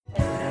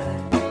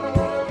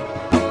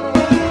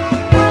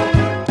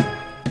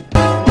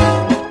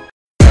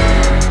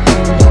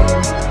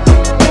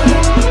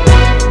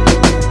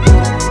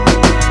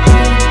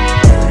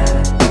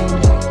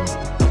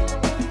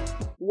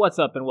What's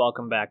up and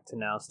welcome back to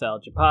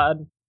Nostalgia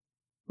Pod.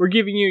 We're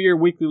giving you your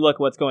weekly look at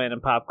what's going on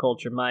in pop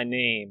culture. My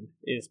name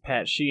is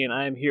Pat Sheehan.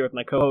 I am here with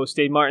my co-host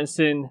Dave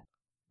Martinson.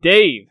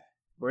 Dave,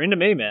 we're into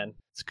May, man.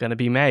 It's gonna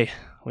be May.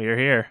 We are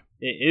here.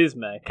 It is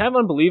May. Kind of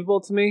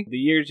unbelievable to me. The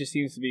year just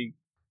seems to be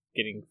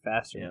getting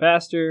faster and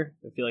faster.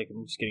 I feel like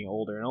I'm just getting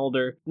older and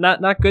older.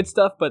 Not good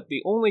stuff, but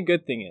the only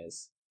good thing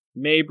is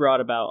May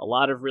brought about a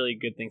lot of really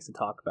good things to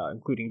talk about,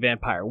 including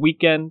Vampire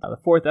Weekend, the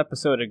 4th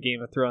episode of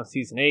Game of Thrones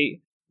Season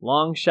 8,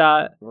 Long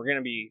Shot. We're going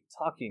to be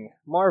talking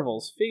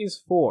Marvel's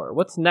Phase 4.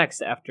 What's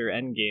next after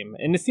Endgame?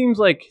 And it seems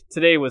like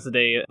today was the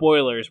day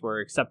spoilers were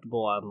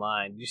acceptable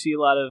online. Did you see a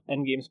lot of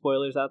Endgame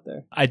spoilers out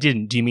there? I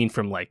didn't. Do you mean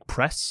from like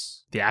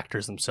press? The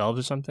actors themselves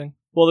or something?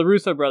 Well, the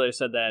Russo brothers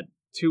said that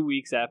 2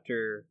 weeks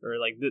after, or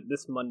like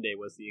this Monday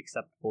was the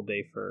acceptable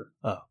day for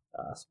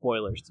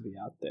spoilers to be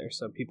out there.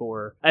 So people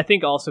were, I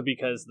think also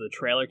because the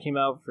trailer came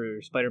out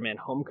for Spider-Man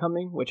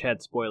Homecoming, which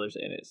had spoilers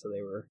in it. So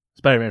they were...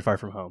 Spider-Man Far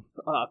From Home.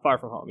 Far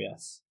From Home,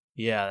 yes.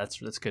 Yeah,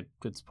 that's good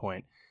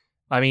point.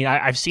 I mean,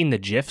 I've seen the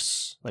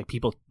GIFs, like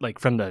people, like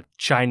from the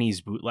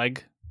Chinese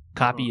bootleg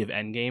copy of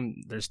Endgame.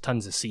 There's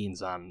tons of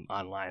scenes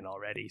online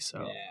already. So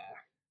yeah.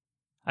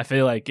 I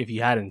feel like if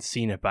you hadn't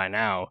seen it by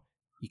now,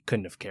 you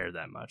couldn't have cared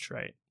that much,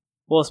 right?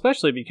 Well,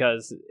 especially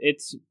because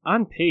it's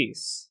on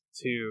pace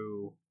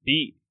to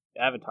beat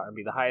Avatar and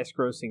be the highest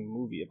grossing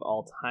movie of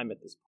all time at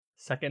this point.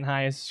 Second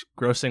highest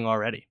grossing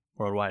already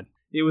worldwide.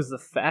 It was the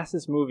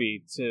fastest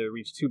movie to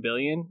reach 2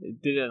 billion.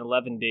 It did it in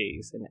 11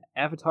 days. And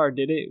Avatar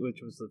did it,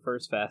 which was the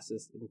first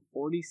fastest, in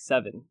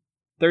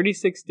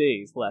 36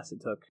 days less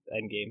it took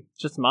Endgame.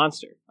 It's just a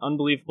monster.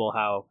 Unbelievable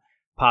how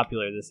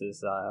popular this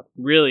is.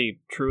 Really,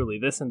 truly,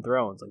 this and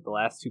Thrones, like the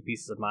last 2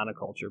 pieces of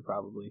monoculture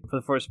probably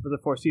for the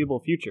foreseeable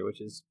future, which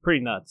is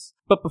pretty nuts.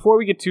 But before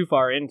we get too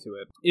far into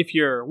it, if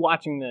you're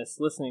watching this,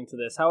 listening to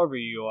this, however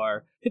you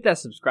are, hit that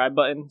subscribe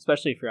button,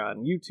 especially if you're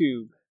on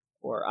YouTube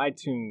or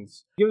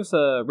iTunes. Give us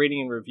a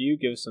rating and review.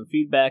 Give us some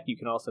feedback. You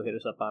can also hit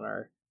us up on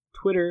our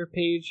Twitter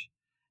page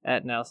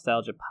at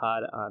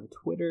NostalgiaPod on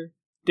Twitter.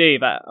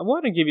 Dave, I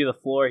want to give you the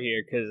floor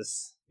here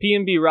because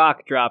PNB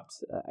Rock dropped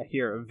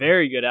here a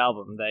very good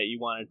album that you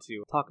wanted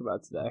to talk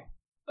about today.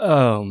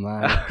 Oh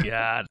my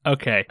god.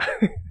 Okay.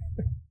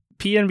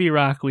 PNB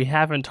Rock, we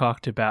haven't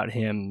talked about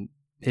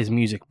his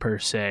music per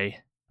se,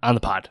 on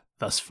the pod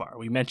thus far.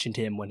 We mentioned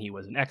him when he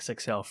was an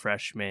XXL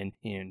freshman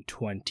in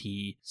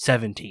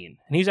 2017.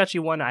 And he's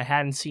actually one I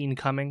hadn't seen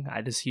coming.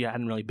 He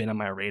hadn't really been on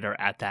my radar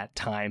at that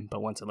time.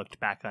 But once I looked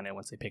back on it,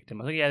 once they picked him,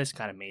 I was like, yeah, this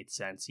kind of made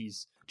sense.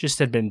 He's just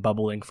had been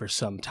bubbling for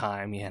some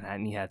time. He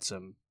had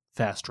some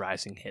fast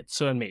rising hits,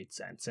 so it made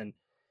sense. And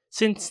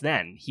since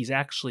then, he's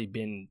actually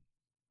been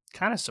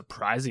kind of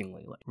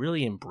surprisingly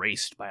really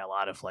embraced by a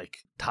lot of like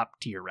top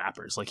tier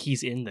rappers. Like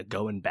he's in the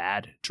Going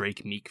Bad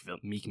Drake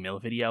Meek Mill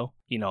video,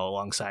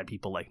 alongside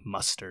people like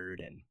Mustard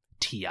and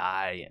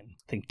T.I. and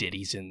I think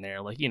Diddy's in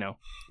there, like,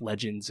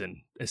 legends and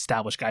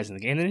established guys in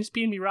the game. And his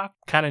B&B Rock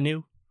kind of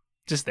new,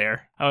 just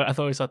there. I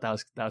always thought that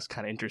was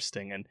kind of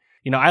interesting.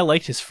 And I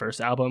liked his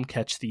first album,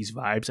 Catch These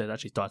Vibes. I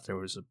actually thought there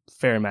was a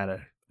fair amount of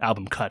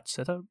album cuts.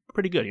 I thought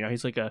pretty good.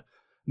 He's like a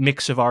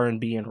mix of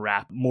R&B and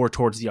rap, more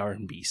towards the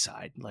R&B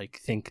side. Like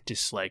think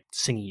just like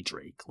singy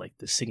Drake, like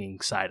the singing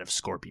side of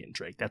Scorpion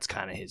Drake. That's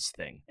kind of his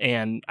thing.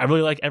 And I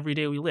really like Every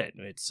Day We Lit.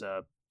 It's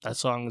that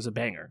song is a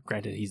banger.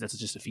 Granted, that's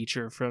just a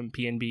feature from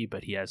PNB,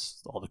 but he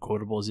has all the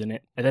quotables in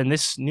it. And then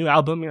this new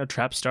album,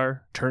 Trap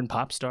Star turned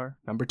Pop Star,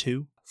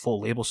 #2,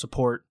 full label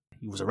support.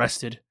 He was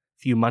arrested a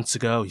few months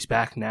ago. He's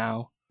back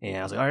now. And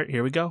I was like, all right,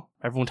 here we go.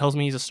 Everyone tells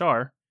me he's a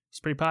star. He's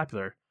pretty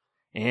popular.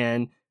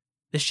 And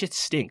this shit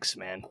stinks,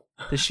 man.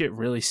 This shit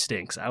really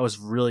stinks. I was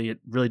really,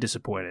 really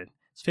disappointed.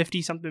 It's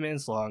 50-something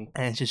minutes long,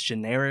 and it's just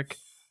generic,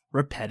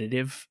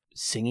 repetitive,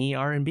 singy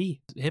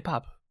R&B.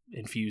 Hip-hop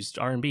infused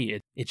R&B.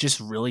 It's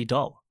just really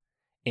dull.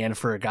 And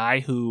for a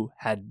guy who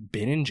had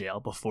been in jail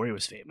before he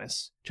was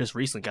famous, just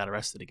recently got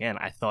arrested again,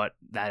 I thought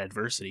that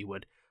adversity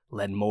would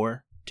lend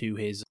more to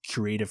his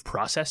creative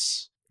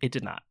process. It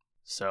did not.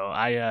 So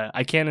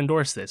I can't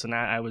endorse this, and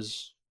I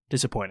was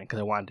disappointed because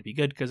I wanted it to be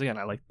good, because again,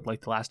 I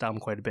liked the last album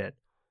quite a bit.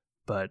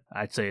 But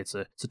I'd say it's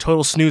a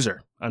total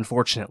snoozer,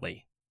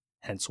 unfortunately.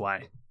 Hence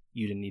why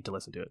you didn't need to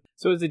listen to it.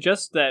 So is it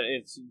just that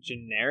it's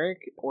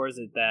generic, or is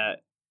it that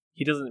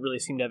he doesn't really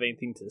seem to have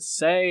anything to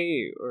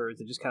say, or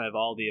is it just kind of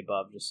all the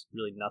above, just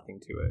really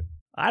nothing to it?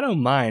 I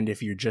don't mind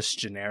if you're just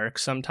generic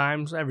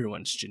sometimes.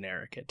 Everyone's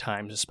generic at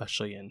times,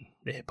 especially in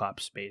the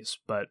hip-hop space.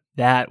 But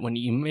that, when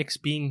you mix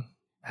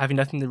having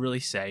nothing to really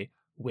say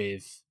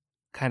with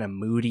kind of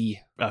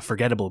moody,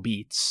 forgettable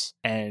beats,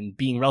 and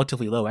being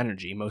relatively low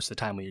energy most of the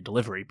time with your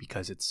delivery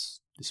because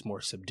it's this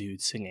more subdued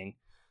singing,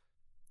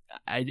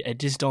 I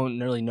just don't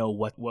really know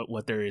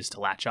what there is to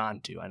latch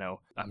on to.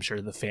 I'm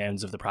sure the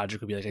fans of the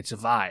project would be like, it's a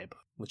vibe,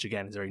 which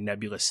again is a very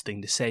nebulous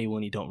thing to say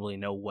when you don't really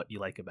know what you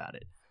like about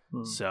it.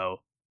 So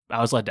I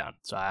was let down,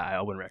 so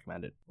I wouldn't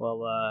recommend it.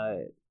 Well,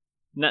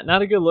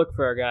 Not a good look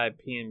for our guy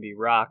PNB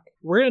Rock.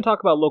 We're going to talk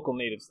about local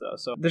natives, though.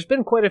 So there's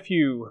been quite a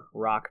few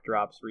rock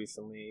drops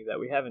recently that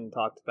we haven't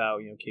talked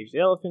about. Cage the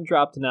Elephant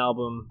dropped an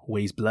album.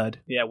 Weyes Blood.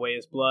 Yeah,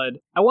 Weyes Blood.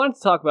 I wanted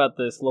to talk about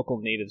this Local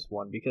Natives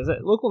one because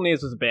Local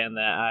Natives was a band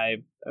that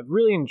I've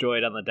really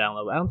enjoyed on the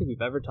download. I don't think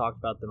we've ever talked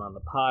about them on the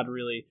pod,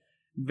 really.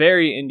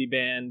 Very indie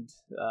band.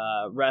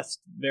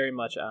 Rest very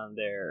much on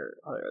their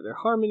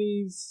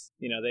harmonies.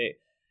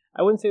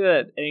 I wouldn't say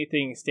that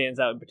anything stands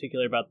out in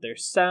particular about their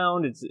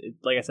sound. It's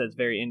like I said, it's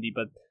very indie,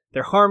 but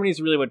their harmony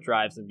is really what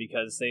drives them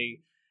because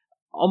they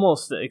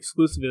almost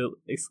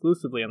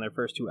exclusively on their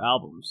first two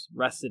albums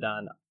rested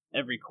on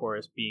every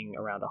chorus being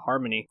around a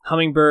harmony.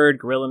 Hummingbird,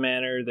 Gorilla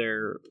Manor,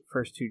 their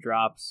first two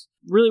drops,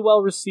 really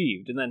well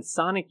received. And then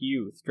Sonic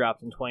Youth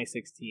dropped in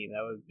 2016.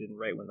 That would have been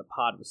right when the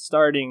pod was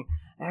starting.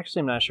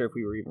 Actually, I'm not sure if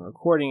we were even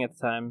recording at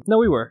the time. No,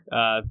 we were,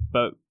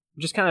 but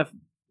just kind of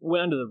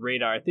went under the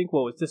radar. I think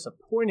what was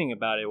disappointing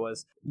about it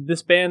was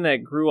this band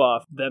that grew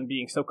off them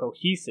being so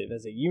cohesive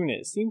as a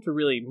unit seemed to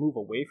really move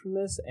away from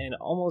this and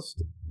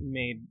almost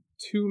made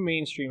too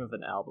mainstream of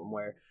an album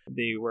where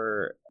they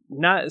were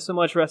not so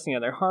much resting on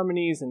their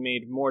harmonies and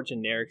made more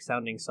generic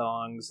sounding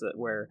songs that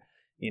where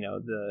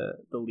the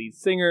lead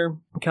singer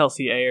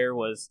Kelsey Ayer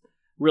was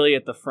really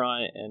at the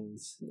front, and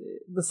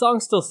the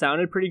songs still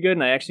sounded pretty good,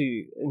 and I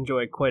actually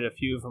enjoyed quite a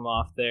few of them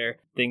off there.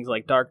 Things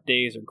like Dark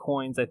Days or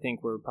Coins, I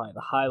think, were probably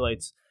the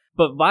highlights.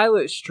 But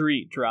Violet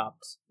Street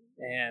dropped,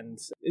 and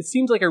it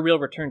seems like a real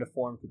return to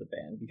form for the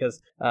band,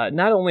 because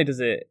not only does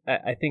it,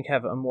 I think,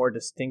 have a more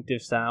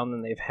distinctive sound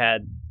than they've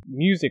had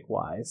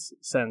music-wise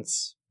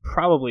since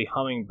probably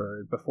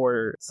Hummingbird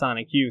before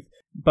Sonic Youth,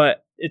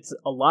 but it's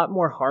a lot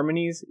more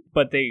harmonies,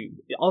 but they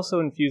also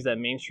infuse that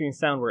mainstream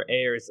sound where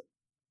Ayer is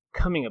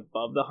coming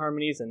above the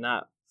harmonies and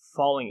not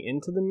falling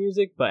into the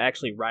music, but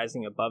actually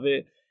rising above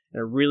it in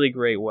a really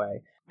great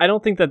way. I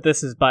don't think that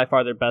this is by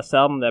far their best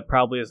album. That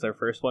probably is their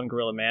first one,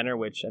 Gorilla Manor,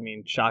 which,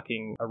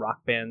 shocking, a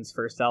rock band's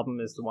first album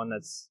is the one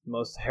that's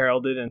most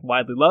heralded and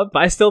widely loved.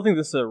 But I still think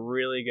this is a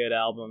really good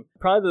album.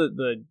 Probably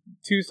the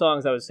two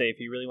songs I would say,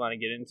 if you really want to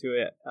get into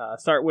it,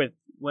 start with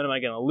When Am I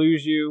Gonna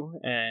Lose You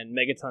and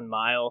Megaton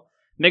Mile.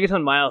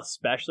 Megaton Mile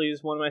especially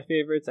is one of my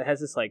favorites. It has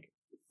this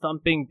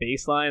thumping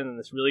bass line and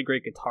this really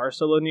great guitar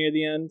solo near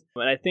the end.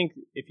 And I think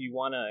if you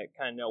want to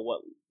kind of know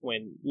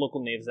when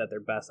Local Natives at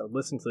their best, I would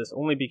listen to this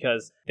only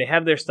because they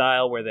have their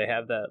style where they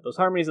have those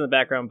harmonies in the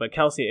background, but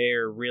Kelsey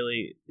Ayer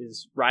really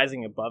is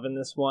rising above in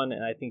this one,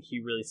 and I think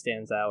he really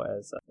stands out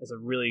as a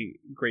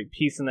really great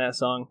piece in that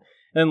song.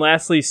 And then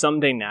lastly,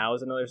 Someday Now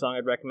is another song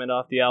I'd recommend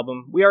off the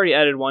album. We already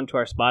added one to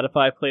our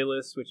Spotify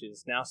playlist, which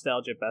is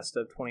Nostalgia Best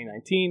of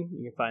 2019.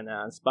 You can find that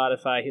on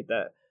Spotify. Hit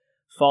that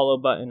follow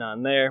button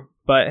on there.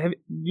 But have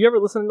you ever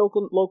listened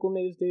to local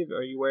natives, Dave?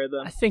 Are you aware of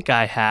them? I think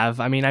I have.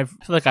 I feel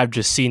like I've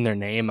just seen their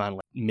name on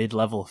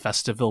mid-level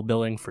festival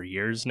billing for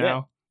years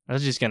now. Yeah. I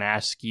was just going to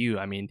ask you,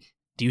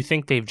 do you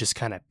think they've just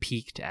kind of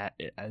peaked at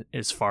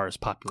as far as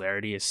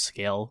popularity as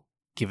scale,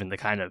 given the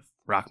kind of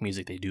rock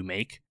music they do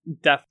make?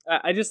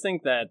 I just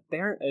think that they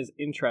aren't as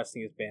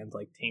interesting as bands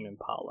like Tame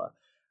Impala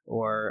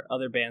or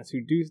other bands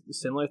who do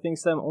similar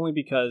things to them, only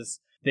because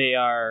they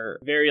are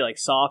very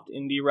soft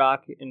indie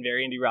rock and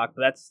very indie rock,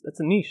 but that's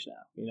a niche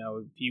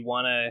now. If you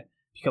want to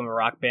become a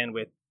rock band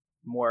with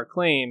more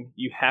acclaim,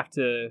 you have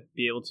to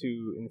be able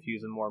to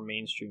infuse a more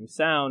mainstream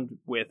sound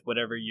with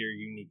whatever your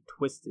unique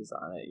twist is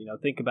on it.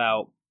 Think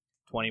about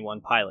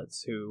 21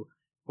 Pilots, who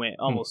went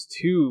almost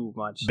too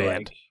much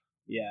band.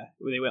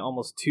 They went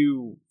almost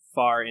too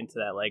far into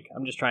that.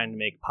 I'm just trying to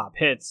make pop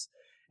hits.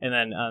 And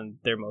then on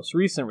their most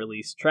recent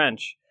release,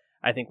 Trench,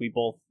 I think we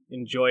both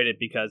enjoyed it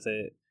because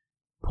it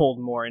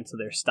pulled more into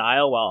their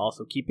style while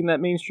also keeping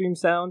that mainstream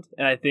sound.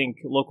 And I think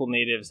Local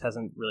Natives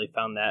hasn't really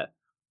found that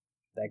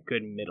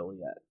good middle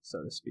yet,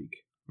 so to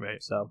speak.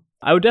 Right. So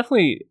I would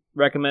definitely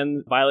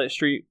recommend Violet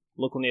Street,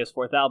 Local Natives'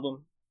 fourth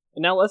album.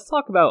 And now let's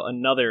talk about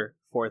another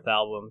fourth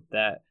album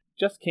that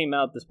just came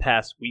out this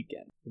past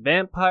weekend.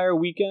 Vampire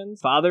Weekend's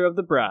Father of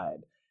the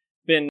Bride.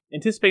 Been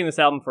anticipating this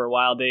album for a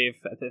while, Dave.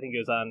 I think it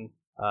was on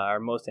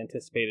our most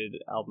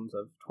anticipated albums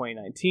of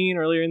 2019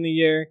 earlier in the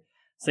year.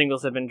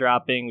 Singles have been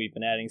dropping. We've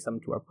been adding some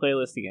to our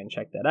playlist. Again,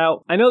 check that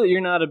out. I know that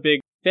you're not a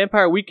big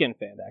Vampire Weekend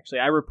fan, actually.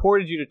 I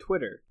reported you to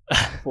Twitter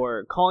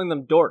for calling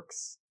them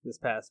dorks this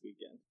past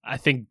weekend. I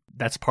think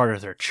that's part of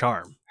their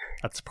charm.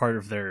 That's part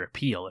of their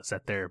appeal, is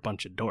that they're a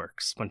bunch of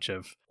dorks, bunch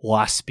of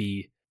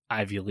waspy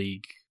Ivy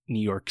League New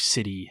York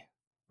City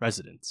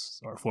residents,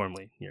 or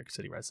formerly New York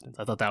City residents.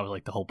 I thought that was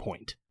the whole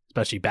point.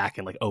 Especially back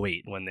in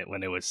 2008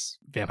 when it was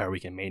Vampire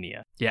Weekend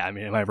Mania. Yeah,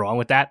 am I wrong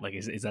with that?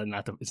 Is that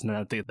not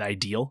the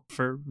ideal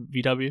for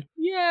VW?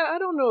 Yeah, I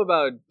don't know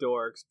about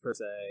dorks per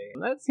se.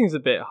 That seems a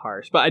bit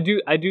harsh, but I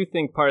do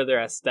think part of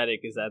their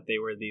aesthetic is that they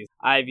were these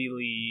Ivy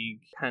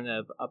League kind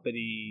of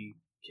uppity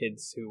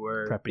kids who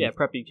were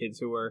preppy kids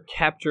who were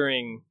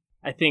capturing,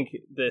 I think,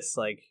 this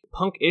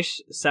punk-ish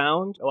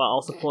sound while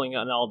also pulling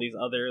on all these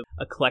other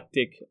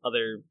eclectic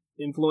other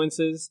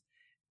influences.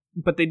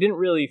 But they didn't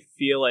really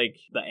feel like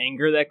the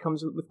anger that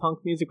comes with punk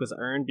music was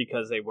earned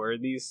because they were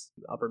these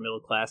upper middle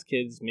class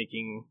kids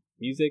making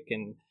music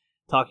and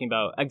talking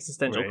about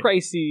existential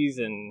crises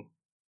and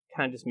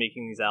kind of just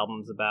making these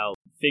albums about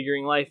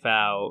figuring life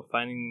out,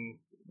 finding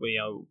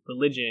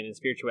religion and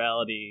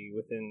spirituality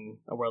within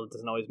a world that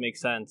doesn't always make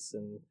sense,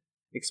 and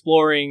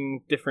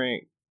exploring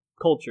different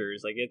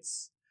cultures. Like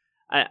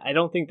I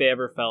don't think they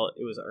ever felt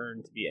it was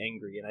earned to be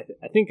angry, and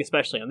I think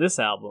especially on this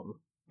album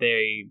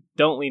they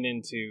don't lean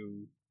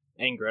into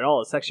anger at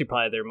all. It's actually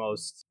probably their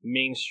most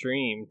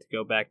mainstream, to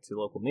go back to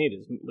Local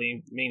Natives,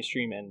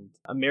 mainstream and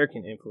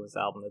American influence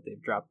album that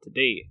they've dropped to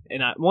date.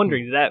 And I'm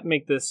wondering, did that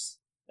make this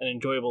an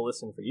enjoyable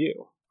listen for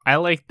you? I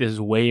like this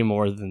way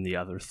more than the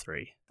other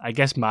three. I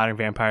guess Modern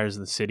Vampires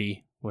of the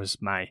City was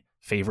my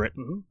favorite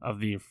of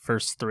the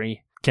first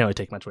three. Can't really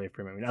take much away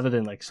from it. I mean, other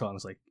than like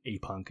songs like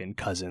A-Punk and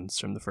Cousins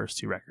from the first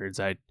two records,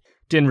 I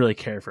didn't really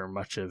care for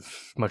much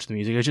of the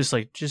music. It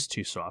was just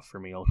too soft for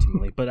me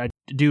ultimately. But I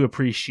do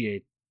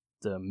appreciate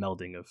the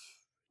melding of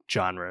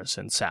genres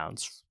and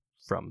sounds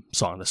from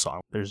song to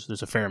song. There's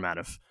a fair amount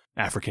of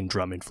African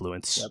drum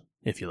influence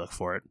if you look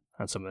for it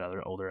on some of the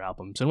other older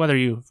albums. And whether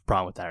you have a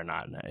problem with that or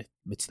not,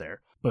 it's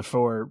there. But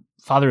for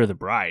Father of the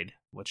Bride,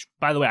 which,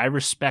 by the way, I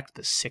respect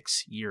the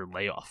 6-year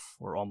layoff,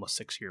 or almost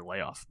 6-year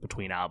layoff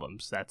between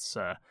albums. That's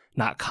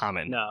not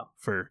common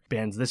for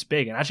bands this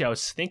big. And actually, I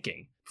was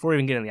thinking, before we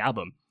even get in the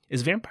album,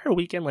 is Vampire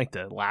Weekend like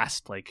the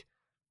last like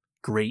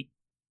great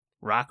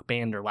rock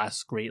band or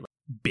last great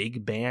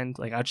big band?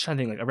 Like, I was trying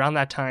to think, like around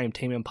that time,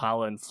 Tame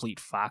Impala and Fleet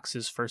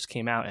Foxes first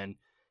came out, and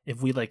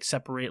if we like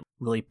separate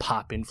really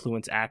pop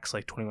influence acts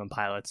like 21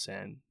 Pilots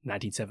and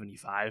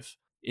 1975,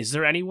 is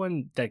there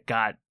anyone that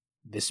got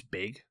this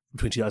big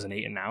between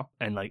 2008 and now?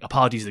 And like,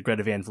 apologies to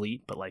Greta Van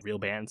Fleet, but like real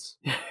bands.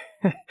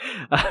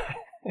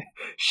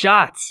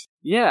 Shots.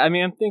 Yeah, I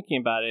mean, I'm thinking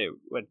about it.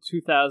 What,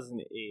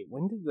 2008?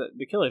 When did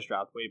the Killers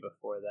drop? Way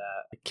before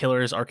that.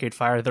 Killers, Arcade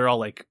Fire, they're all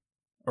like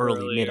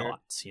early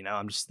mid-aughts.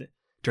 I'm just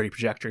Dirty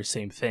Projector,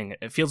 same thing.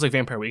 It feels like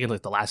Vampire Weekend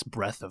like the last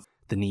breath of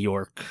the New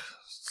York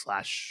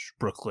 /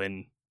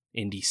 Brooklyn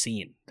indie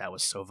scene that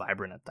was so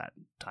vibrant at that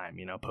time.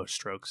 Post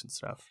Strokes and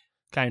stuff.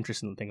 Kind of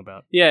interesting to think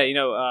about. Yeah,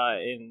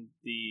 in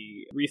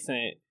the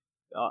recent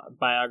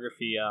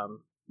biography,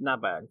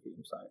 not biography,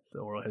 I'm sorry. The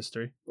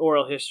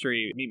Oral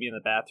History, Meet Me in the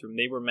Bathroom,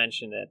 they were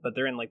mentioned it, but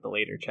they're in like the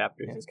later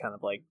chapters. It's kind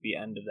of like the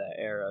end of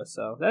that era.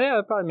 So yeah,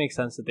 it probably makes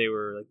sense that they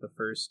were like the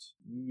first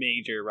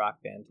major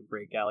rock band to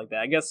break out like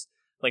that. I guess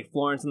like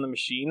Florence and the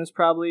Machine was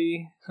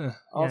probably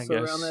also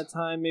around that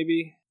time,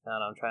 maybe. I don't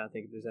know, I'm trying to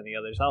think if there's any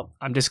others.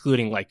 I'm just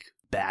excluding like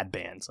bad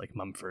bands like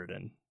Mumford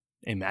and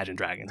Imagine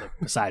Dragons, like,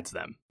 besides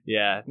them.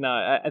 Yeah, no,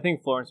 I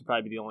think Florence would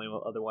probably be the only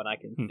other one I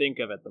can think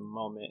of at the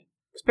moment.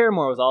 Because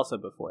Paramore was also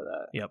before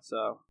that. Yep.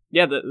 So,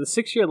 yeah, the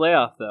 6-year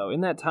layoff, though,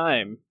 in that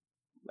time,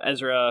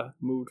 Ezra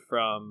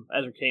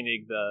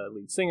Koenig, the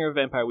lead singer of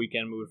Vampire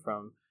Weekend, moved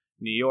from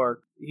New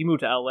York. He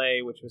moved to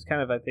LA, which was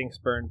kind of, I think,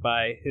 spurred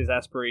by his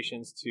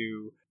aspirations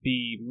to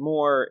be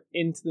more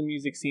into the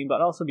music scene,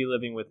 but also be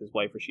living with his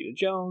wife, Rashida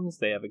Jones.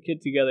 They have a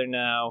kid together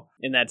now.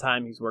 In that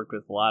time, he's worked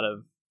with a lot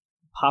of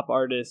pop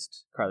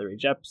artists, Carly Rae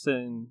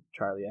Jepsen,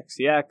 Charlie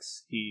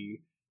XCX.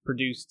 He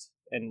produced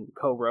and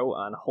co-wrote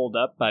on Hold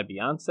Up by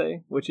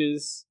Beyonce, which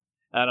is,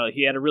 I don't know,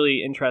 he had a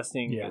really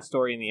interesting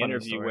story in the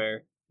interview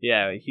where,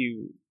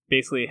 he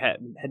basically had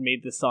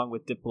made this song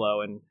with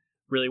Diplo and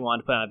really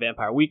wanted to put on a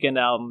Vampire Weekend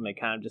album. They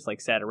kind of just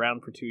like sat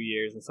around for 2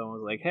 years, and someone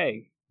was like,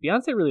 hey,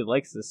 Beyonce really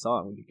likes this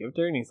song. Would you give it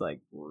to her? And he's like,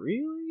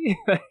 really?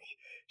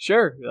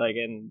 Sure. Like,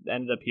 and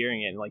ended up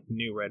hearing it and like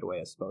knew right away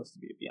it's supposed to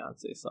be a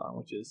Beyonce song,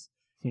 which is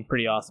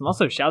pretty awesome.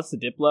 Also, shouts to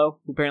Diplo,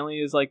 who apparently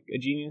is like a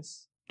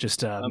genius.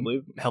 Just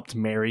helped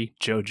marry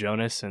Joe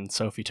Jonas and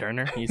Sophie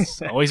Turner.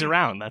 He's always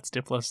around. That's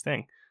Diplo's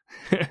thing.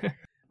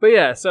 But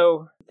yeah,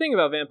 so the thing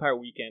about Vampire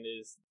Weekend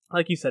is,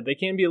 like you said, they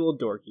can be a little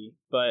dorky,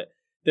 but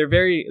they're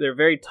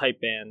very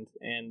tight band,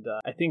 and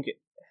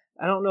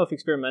I don't know if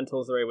experimental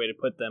is the right way to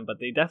put them,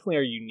 but they definitely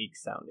are unique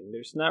sounding.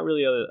 There's not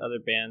really other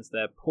bands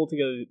that pull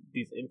together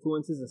these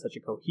influences in such a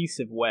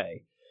cohesive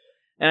way.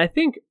 And I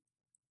think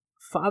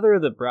Father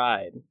of the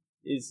Bride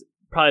is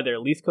probably their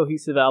least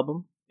cohesive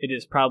album. It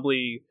is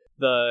probably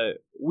the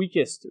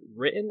weakest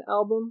written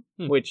album,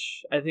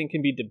 which I think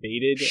can be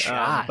debated.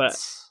 But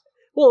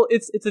well,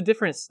 it's a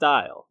different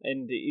style,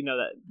 and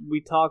that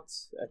we talked,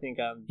 I think,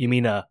 on. You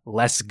mean a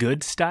less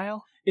good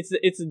style?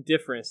 It's a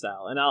different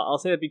style, and I'll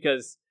say that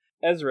because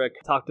Ezra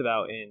talked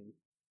about in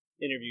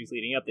interviews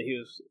leading up that he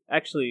was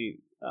actually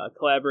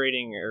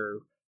collaborating or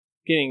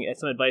getting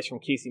some advice from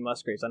Casey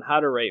Musgraves on how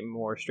to write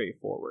more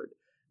straightforward.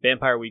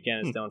 Vampire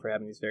Weekend is known for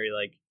having these very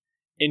like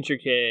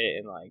intricate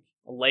and like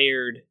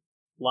layered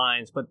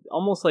lines, but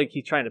almost like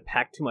he's trying to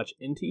pack too much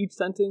into each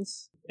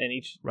sentence and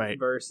each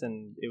verse,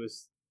 and it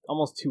was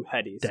almost too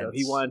heady. Dense. So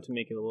he wanted to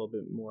make it a little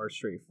bit more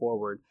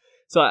straightforward.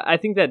 So I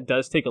think that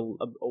does take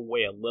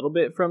away a little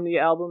bit from the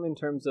album in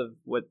terms of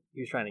what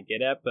he was trying to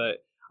get at,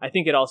 but I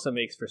think it also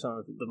makes for some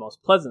of the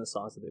most pleasant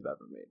songs that they've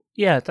ever made.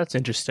 Yeah, that's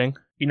interesting.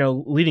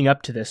 Leading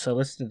up to this, I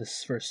listened to the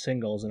first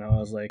singles, and I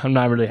was like, I'm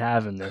not really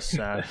having this.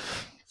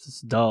 This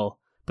is dull.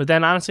 But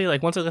then, honestly,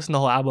 like once I listened to the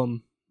whole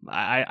album,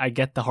 I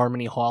get the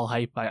Harmony Hall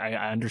hype.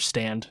 I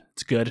understand.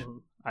 It's good.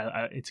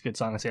 Mhm. It's a good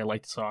song. I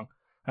like the song.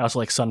 I also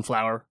like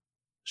Sunflower.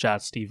 Shout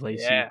out Steve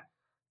Lacy. Yeah.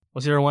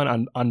 What's the other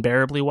one?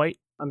 Unbearably White?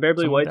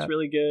 Unbearably Something like White's that.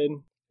 really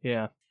good.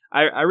 Yeah.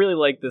 I really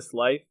like This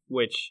Life,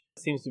 which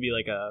seems to be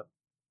like a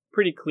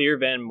pretty clear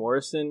Van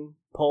Morrison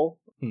pull.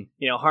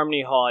 You know,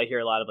 Harmony Hall, I hear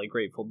a lot of like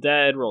Grateful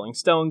Dead, Rolling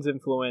Stones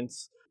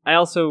influence. I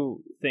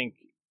also think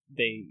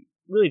they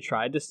really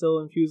tried to still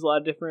infuse a lot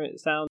of different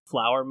sounds.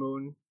 Flower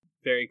Moon,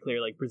 very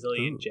clear like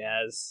Brazilian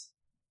jazz.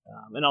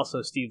 And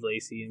also Steve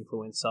Lacy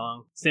influenced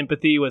song.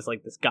 Sympathy was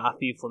like this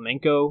gothy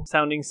flamenco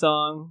sounding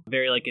song.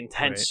 Very like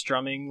intense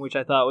strumming, which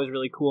I thought was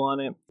really cool on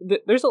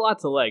it. There's a lot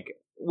to like.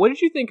 What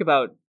did you think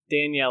about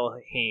Danielle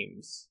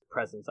Hames'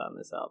 presence on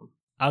this album?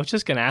 I was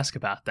just going to ask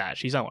about that.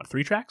 She's on,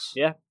 3 tracks?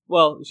 Yeah.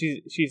 Well,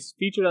 she's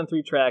featured on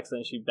 3 tracks,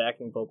 and she's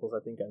backing vocals,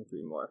 I think, on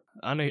 3 more.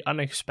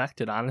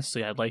 Unexpected,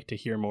 honestly. I'd like to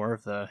hear more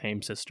of the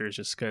Hames sisters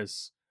just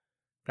because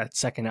that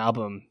second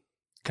album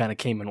kind of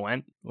came and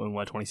went in,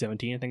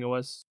 2017, I think it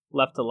was?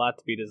 Left a lot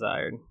to be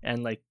desired.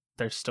 And, like,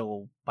 they're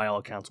still, by all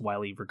accounts,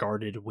 widely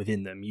regarded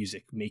within the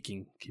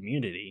music-making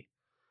community.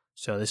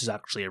 So this is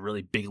actually a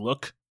really big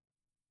look,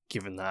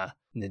 given the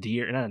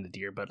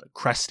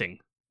cresting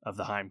of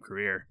the Haim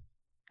career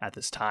at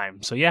this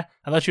time. So yeah,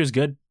 I thought she was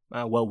good,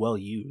 well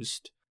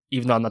used.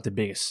 Even though I'm not the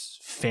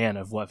biggest fan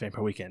of what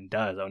Vampire Weekend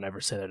does, I would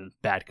never say that they're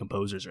bad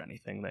composers or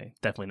anything. They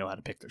definitely know how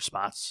to pick their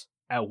spots.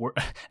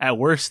 At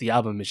worst, the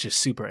album is just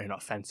super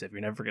inoffensive.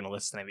 You're never going to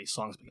listen to any of these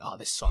songs and be, oh,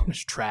 this song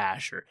is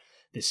trash, or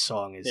this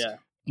song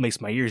makes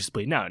my ears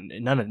bleed. No,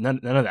 none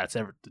of that's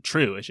ever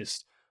true. It's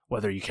just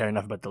whether you care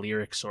enough about the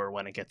lyrics or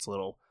when it gets a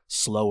little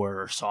slower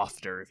or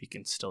softer, if you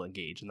can still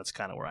engage. And that's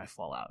kind of where I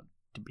fall out.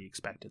 To be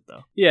expected,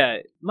 though.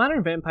 Yeah,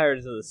 Modern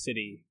Vampires of the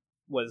City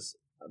was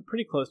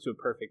pretty close to a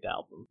perfect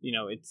album. You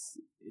know, it's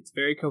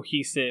very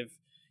cohesive.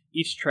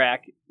 Each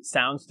track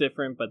sounds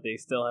different, but they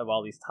still have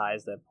all these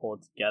ties that pull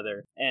it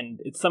together. And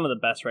it's some of the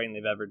best writing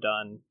they've ever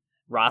done.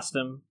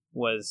 Rostam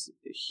was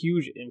a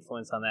huge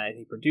influence on that.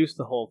 He produced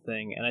the whole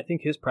thing, and I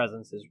think his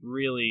presence is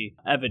really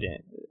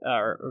evident,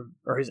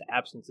 or his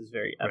absence is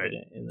very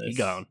evident in this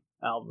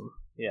album.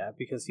 Yeah,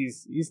 because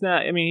he's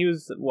not. I mean, he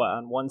was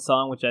on one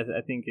song, which I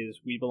think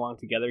is "We Belong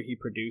Together." He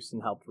produced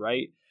and helped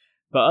write,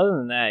 but other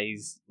than that,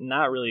 he's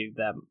not really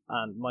that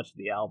on much of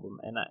the album.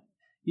 And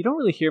you don't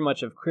really hear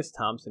much of Chris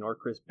Thompson or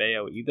Chris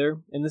Baio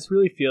either. And this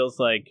really feels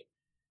like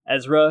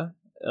Ezra,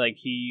 like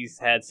he's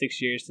had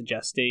 6 years to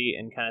gestate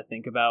and kind of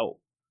think about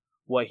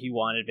what he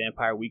wanted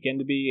Vampire Weekend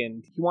to be,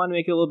 and he wanted to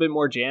make it a little bit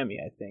more jammy,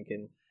 I think.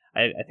 And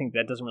I think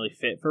that doesn't really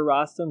fit for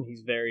Rostam.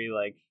 He's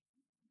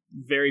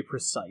very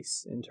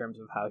precise in terms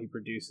of how he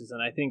produces,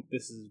 and I think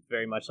this is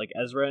very much like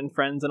Ezra and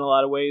Friends in a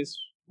lot of ways,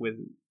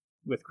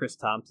 with Chris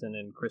Thompson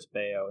and Chris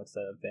Baio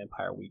instead of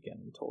Vampire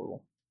Weekend in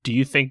total. Do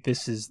you think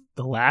this is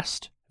the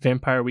last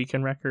Vampire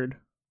Weekend record,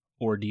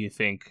 or do you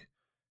think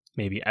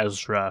maybe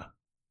Ezra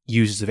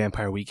uses the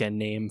Vampire Weekend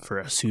name for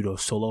a pseudo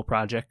solo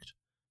project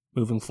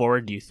moving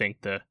forward? Do you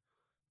think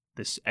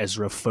this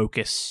Ezra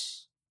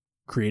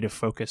creative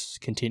focus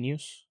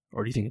continues,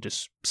 or do you think it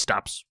just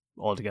stops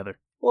altogether?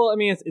 Well, I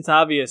mean, it's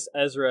obvious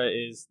Ezra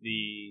he's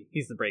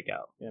the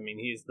breakout. I mean,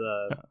 he's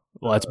the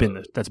that's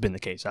been the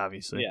case,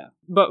 obviously. Yeah,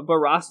 but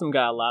Rostam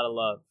got a lot of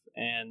love,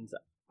 and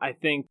I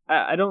think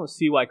I don't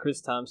see why Chris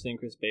Thompson and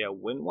Chris Baio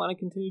wouldn't want to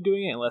continue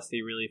doing it unless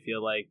they really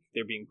feel like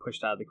they're being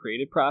pushed out of the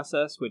creative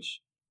process,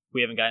 which we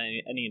haven't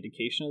gotten any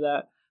indication of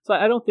that. So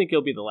I don't think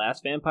it'll be the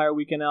last Vampire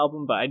Weekend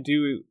album, but I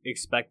do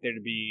expect there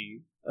to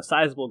be a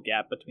sizable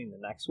gap between the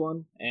next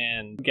one,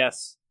 and I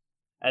guess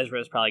Ezra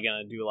is probably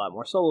going to do a lot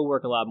more solo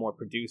work, a lot more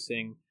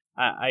producing.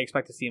 I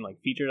expect to see him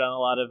like featured on a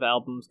lot of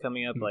albums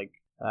coming up. Like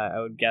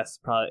I would guess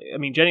probably. I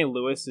mean, Jenny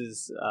Lewis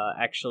is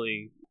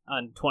actually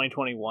on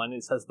 2021.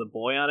 It says The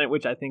Boy on it,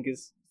 which I think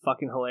is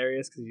fucking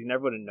hilarious because you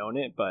never would have known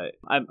it. But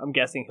I'm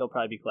guessing he'll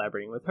probably be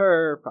collaborating with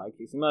her, probably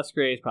Casey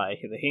Musgraves, probably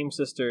the Haim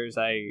sisters.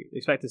 I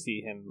expect to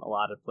see him a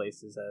lot of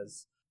places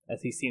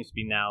as he seems to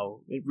be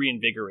now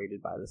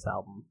reinvigorated by this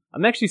album.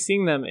 I'm actually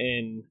seeing them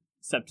in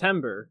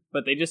September,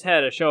 but they just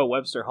had a show at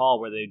Webster Hall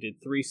where they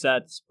did 3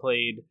 sets,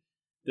 played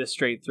this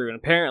straight through, and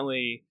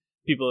apparently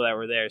people that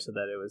were there said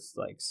that it was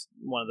like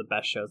one of the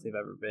best shows they've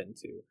ever been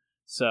to.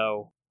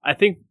 So I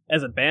think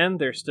as a band,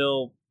 they're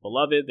still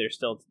beloved, they're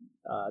still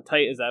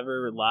tight as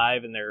ever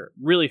live, and they're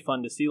really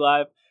fun to see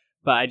live.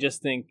 But I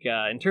just think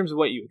in terms of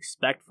what you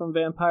expect from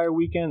Vampire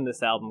Weekend,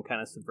 this album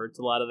kind of subverts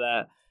a lot of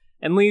that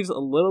and leaves a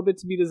little bit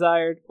to be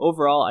desired.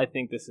 Overall, I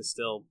think this is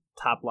still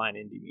top line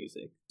indie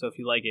music. So if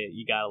you like it,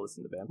 you gotta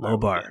listen to Vampire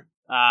Weekend.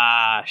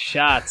 Ah,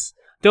 shots.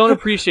 Don't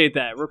appreciate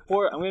that.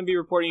 I'm going to be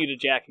reporting you to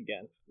Jack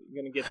again.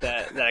 You're going to get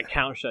that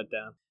account shut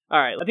down. All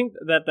right, I think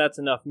that's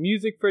enough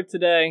music for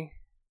today.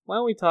 Why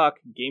don't we talk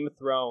Game of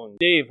Thrones?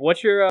 Dave,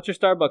 what's your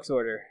Starbucks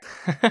order?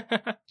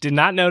 Did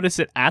not notice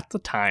it at the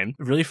time.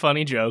 Really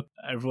funny joke.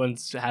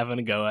 Everyone's having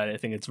a go at it. I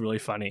think it's really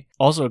funny.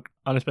 Also,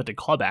 unexpected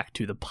callback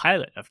to the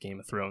pilot of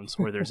Game of Thrones,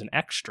 where there's an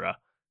extra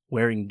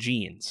wearing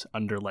jeans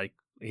under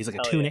he's like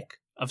a tunic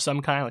of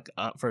some kind,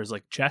 for his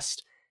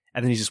chest.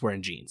 and then he's just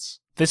wearing jeans.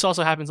 This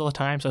also happens all the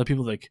time. So other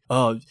people are like,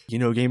 oh,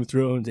 Game of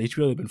Thrones,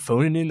 HBO, they've been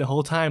phoning in the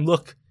whole time.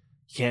 Look,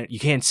 you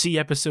can't see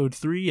episode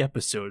 3,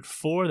 episode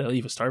 4. They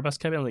leave a Starbucks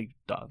cabinet. I'm like,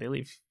 dog, they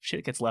leave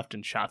shit gets left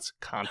in shots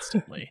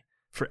constantly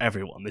for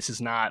everyone. This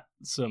is not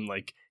some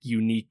like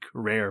unique,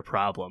 rare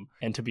problem.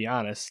 And to be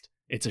honest,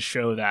 it's a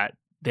show that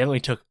they only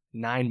took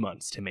 9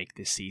 months to make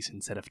this season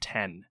instead of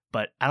 10.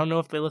 But I don't know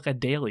if they look at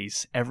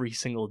dailies every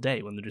single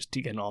day when they're just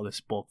getting all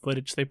this bulk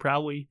footage. They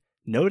probably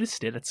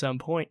noticed it at some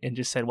point and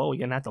just said, well, we're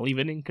going to have to leave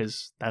it in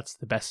because that's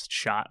the best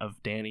shot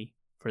of Dany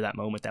for that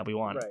moment that we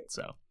wanted. Right.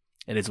 So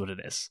it is what it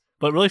is.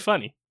 But really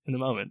funny in the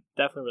moment.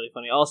 Definitely really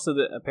funny. Also,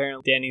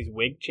 apparently Dany's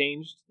wig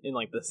changed in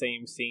like the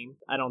same scene.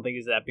 I don't think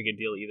it's that big a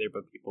deal either,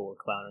 but people were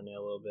clowning it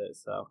a little bit.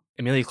 So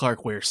Emilia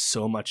Clarke wears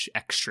so much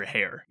extra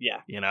hair.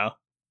 Yeah.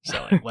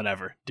 So like,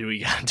 whatever. Do what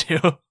you gotta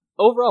do.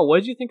 Overall,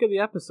 what did you think of the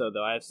episode,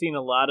 though? I've seen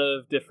a lot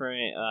of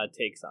different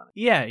takes on it.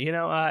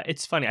 Yeah,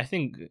 it's funny. I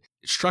think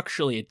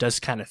structurally it does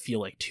kind of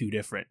feel like two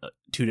different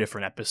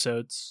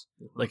episodes.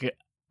 Mm-hmm. Like,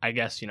 I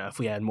guess, if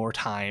we had more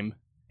time,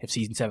 if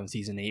season 7,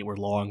 season 8 were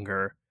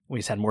longer, we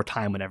just had more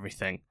time and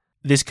everything.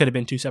 This could have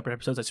been 2 separate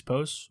episodes, I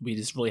suppose. We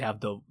just really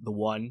have the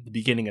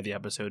beginning of the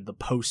episode, the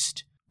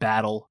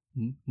post-battle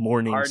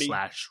morning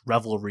 /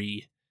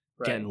 revelry,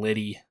 right. Getting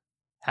litty,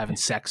 having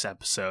sex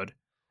episode.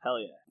 Hell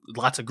yeah.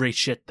 Lots of great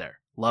shit there.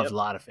 Loved a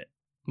lot of it.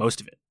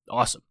 Most of it.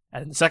 Awesome.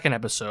 And the second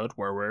episode,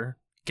 where we're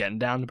getting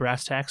down to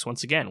brass tacks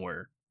once again,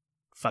 we're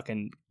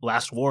fucking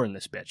last war in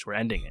this bitch. We're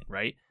ending it,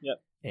 right?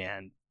 Yep.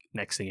 And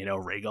next thing you know,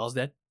 Rhaegal's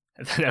dead.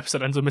 And then the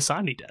episode ends with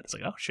Missandei dead. It's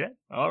like, oh shit.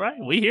 All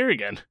right, we here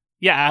again.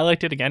 Yeah, I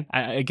liked it again.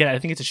 I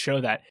think it's a show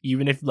that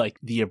even if like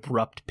the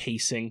abrupt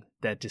pacing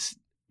that just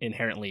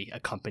inherently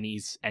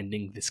accompanies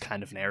ending this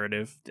kind of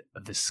narrative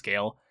of this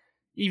scale,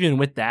 even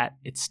with that,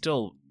 it's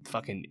still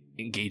fucking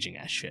engaging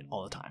as shit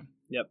all the time.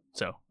 Yep.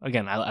 So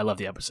again, I love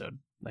the episode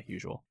like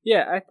usual.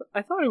 Yeah,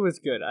 I thought it was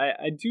good.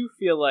 I do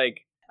feel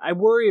like I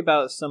worry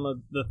about some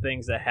of the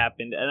things that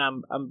happened, and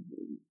I'm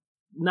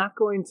not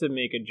going to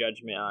make a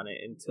judgment on it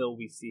until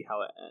we see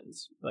how it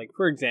ends. Like,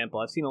 for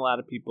example, I've seen a lot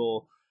of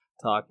people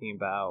talking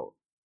about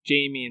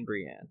Jaime and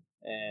Brienne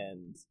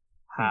and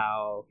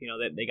how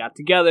that they got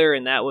together,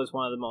 and that was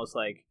one of the most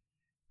like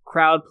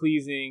crowd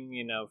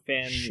pleasing,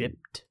 fan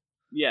shipped.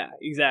 Yeah,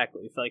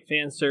 exactly. It's like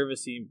fan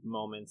servicey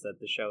moments that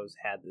the show's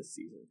had this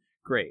season.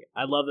 Great.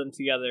 I love them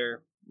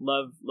together.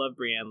 Love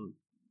Brienne.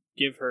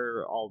 Give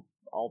her all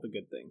the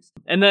good things.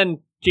 And then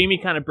Jaime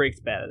kind of breaks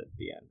bad at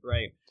the end,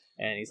 right?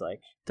 And he's like,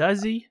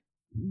 does he?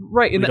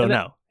 Right. We don't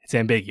know. It's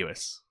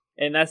ambiguous.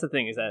 And that's the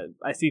thing, is that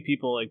I see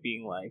people like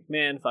being like,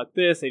 man, fuck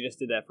this. They just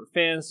did that for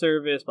fan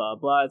service, blah,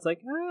 blah. It's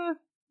like,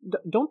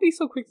 don't be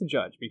so quick to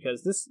judge,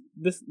 because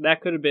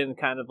that could have been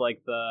kind of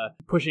like the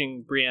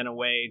pushing Brienne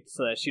away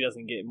so that she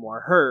doesn't get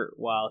more hurt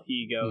while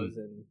he goes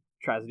and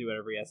tries to do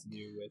whatever he has to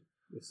do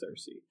with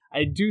Cersei.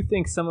 I do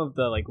think some of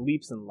the like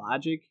leaps in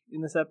logic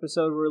in this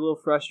episode were a little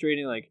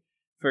frustrating. Like,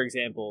 for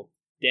example,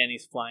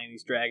 Dany's flying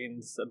these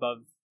dragons above,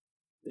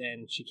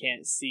 and she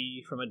can't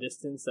see from a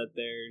distance that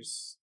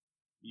there's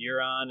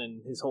Euron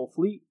and his whole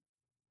fleet.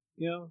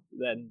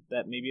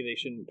 That maybe they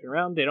shouldn't turn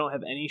around. They don't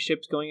have any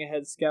ships going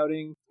ahead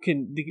scouting.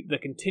 The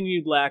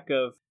continued lack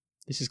of...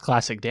 This is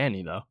classic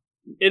Dany, though.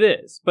 It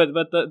is, but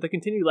the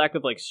continued lack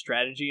of like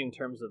strategy in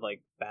terms of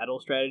like battle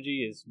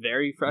strategy is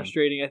very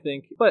frustrating, I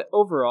think. But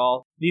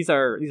overall, these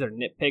are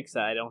nitpicks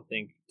that I don't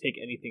think take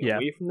anything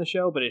away from the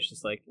show. But it's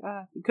just like,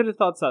 you could have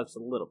thought so a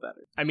little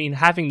better. I mean,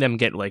 having them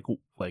get like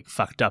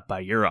fucked up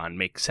by Euron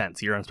makes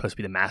sense. Euron's supposed to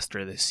be the master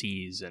of the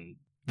seas and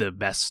the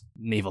best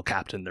naval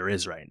captain there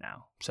is right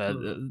now,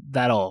 so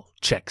that all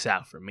checks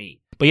out for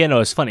me. But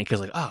it's funny because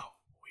like,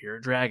 we're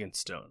at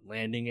Dragonstone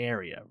landing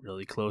area,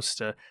 really close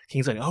to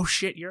King's Landing. Oh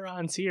shit,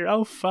 Euron's here.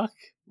 Oh fuck.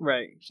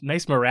 Right.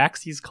 Nice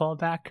Meraxes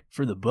callback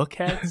for the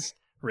bookheads.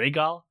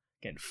 Rhaegal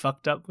getting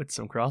fucked up with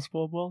some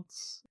crossbow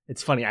bolts.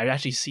 It's funny. I've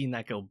actually seen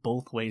that go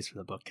both ways for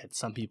the bookheads.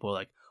 Some people are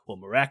like, well,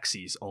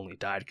 Meraxes only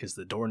died because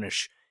the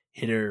Dornish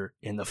hit her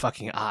in the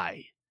fucking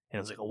eye, and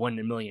it was like a 1 in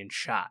a million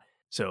shot.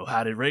 So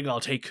how did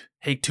Rhaegal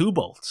take 2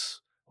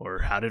 bolts? Or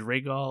how did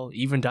Rhaegal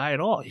even die at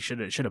all? He should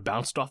have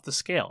bounced off the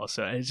scale.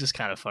 So it's just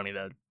kind of funny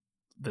that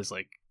there's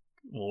like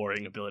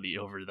warring ability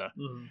over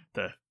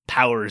the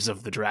powers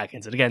of the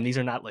dragons. And again, these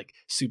are not like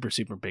super,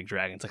 super big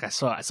dragons. Like I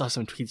saw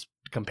some tweets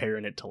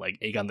comparing it to like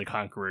Aegon the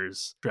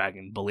Conqueror's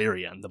dragon,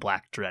 Balerion, the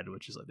Black Dread,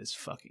 which is like this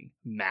fucking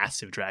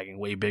massive dragon,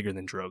 way bigger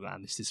than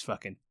Drogon. This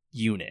fucking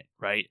unit,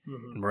 right?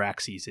 Mm-hmm. And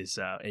Meraxes is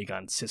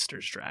Aegon's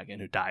sister's dragon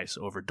who dies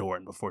over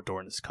Dorne before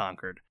Dorne is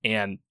conquered.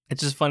 And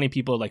it's just funny,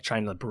 people like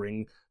trying to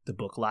bring the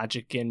book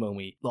logic in when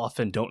we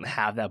often don't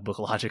have that book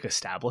logic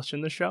established in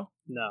the show.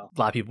 No. A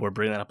lot of people were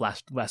bringing that up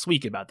last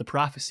week about the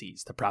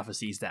prophecies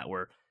that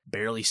were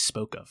barely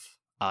spoke of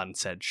on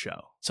said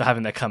show. So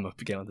having that come up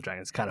again with the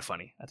dragons is kind of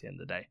funny at the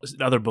end of the day.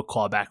 Another book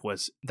callback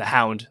was the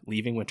Hound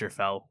leaving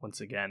Winterfell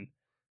once again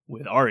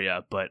with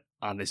Arya, but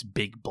on this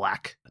big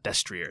black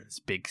destrier, this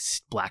big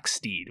black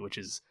steed, which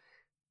is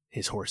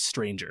his horse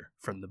Stranger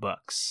from the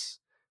books,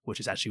 which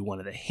is actually one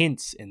of the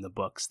hints in the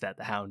books that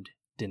the Hound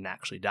didn't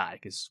actually die,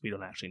 because we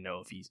don't actually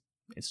know if he's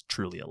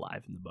truly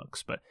alive in the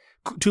books. But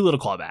 2 little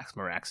callbacks,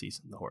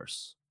 Meraxes and the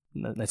horse.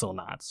 Nice little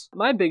nods.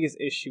 My biggest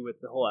issue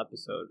with the whole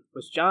episode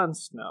was Jon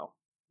Snow.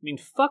 I mean,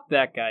 fuck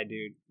that guy,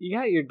 dude. You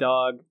got your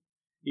dog.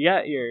 You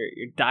got your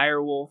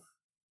direwolf.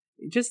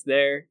 Just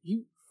there.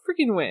 You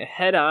freaking went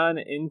head on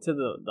into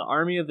the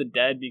army of the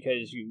dead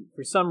because you,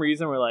 for some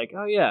reason, were like,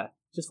 oh yeah,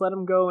 just let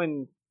him go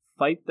and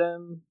fight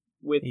them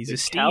with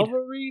the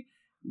cavalry.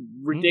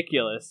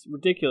 Ridiculous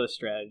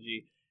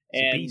strategy.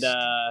 And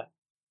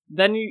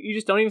then you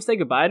just don't even say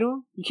goodbye to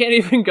him. You can't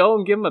even go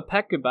and give him a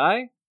peck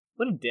goodbye.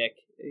 What a dick.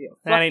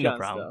 That ain't no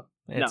problem.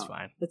 It's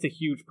fine. That's a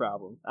huge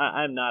problem.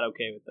 I'm not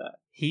okay with that.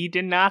 He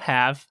did not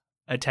have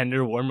a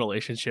tender, warm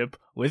relationship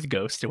with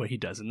Ghost the way he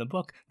does in the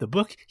book. The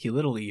book, he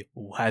literally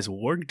has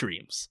warg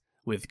dreams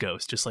with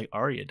Ghost, just like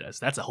Arya does.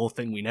 That's a whole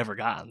thing we never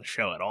got on the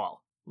show at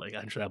all. Like,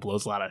 I'm sure that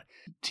blows a lot of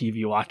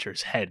TV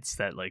watchers' heads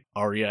that, like,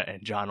 Arya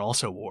and Jon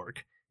also warg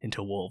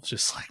into wolves,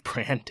 just like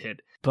Bran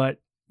did.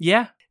 But,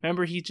 yeah,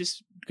 remember,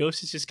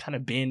 Ghost has just kind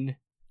of been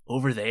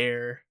over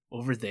there,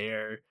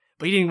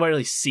 but you didn't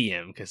really see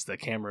him because the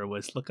camera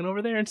was looking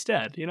over there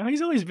instead. You know,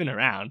 he's always been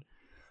around.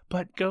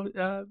 But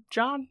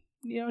Jon,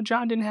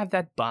 Jon didn't have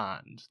that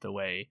bond the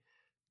way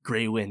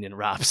Grey Wind and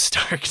Robb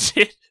Stark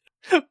did.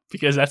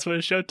 Because that's what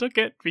the show took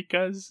it,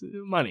 because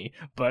money.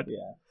 But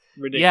yeah,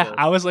 ridiculous. Yeah,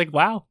 I was like,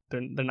 wow,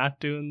 they're not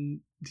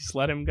doing, just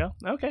let him go.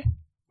 Okay.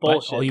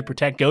 Bullshit. But all you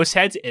protect ghost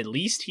heads, at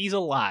least he's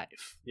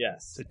alive.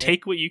 Yes. So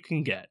take what you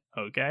can get,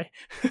 okay?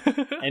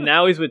 And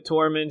now he's with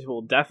Tormund, who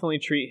will definitely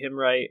treat him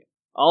right.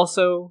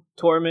 Also,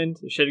 Tormund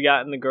should have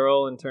gotten the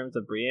girl in terms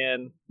of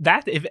Brienne.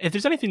 That, if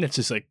there's anything that's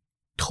just like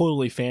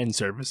totally fan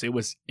service, it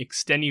was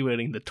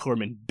extenuating the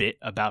Tormund bit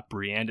about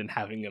Brienne and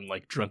having him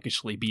like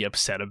drunkishly be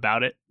upset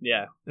about it.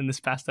 Yeah. In this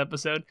past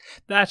episode.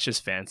 That's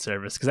just fan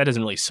service, because that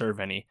doesn't really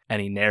serve any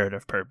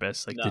narrative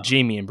purpose. Like the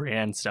Jaime and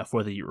Brienne stuff,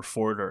 whether you were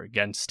for it or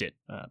against it,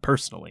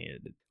 personally,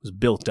 it was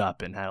built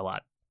up and had a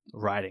lot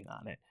riding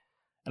on it.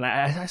 And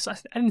I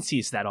didn't see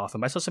it that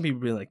often, but I saw some people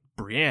being like,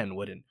 Brienne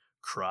wouldn't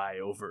cry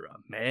over a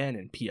man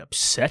and be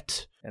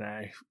upset. And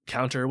I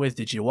counter with,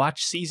 did you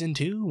watch season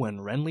 2 when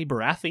Renly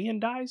Baratheon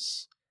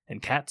dies?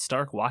 And Kat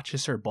Stark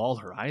watches her bawl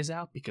her eyes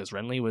out because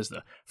Renly was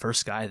the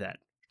first guy that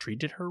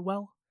treated her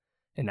well.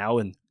 And now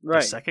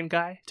the second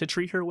guy to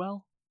treat her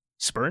well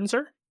spurns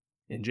her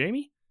in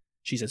Jaime.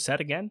 She's upset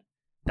again.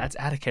 That's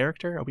out of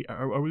character. Are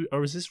we,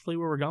 or is this really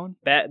where we're going?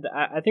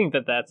 I think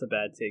that's a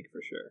bad take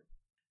for sure.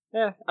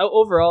 Yeah.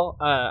 Overall,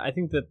 I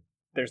think that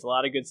there's a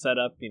lot of good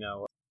setup.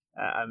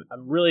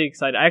 I'm really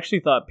excited. I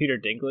actually thought Peter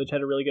Dinklage had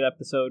a really good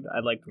episode.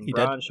 I liked when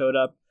Bronn showed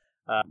up.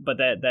 But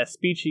that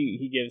speech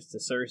he gives to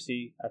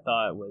Cersei, I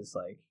thought was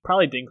like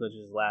probably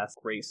Dinklage's last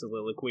great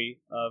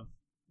soliloquy of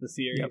the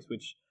series,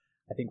 which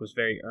I think was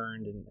very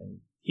earned, and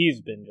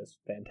he's been just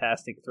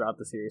fantastic throughout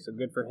the series. So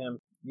good for him.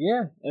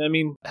 Yeah, and I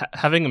mean,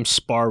 having him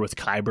spar with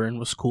Qyburn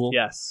was cool.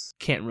 Yes,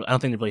 I don't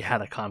think they've really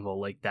had a convo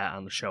like that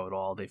on the show at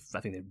all.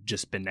 I think they've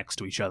just been next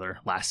to each other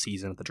last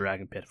season at the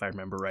Dragon Pit, if I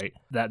remember right.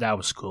 That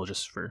was cool,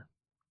 just for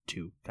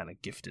 2 kind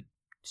of gifted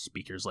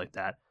speakers like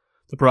that.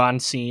 The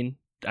Bronn scene.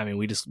 I mean,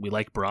 we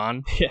like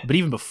Bronn, but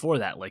even before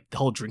that, like the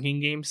whole drinking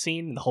game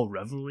scene and the whole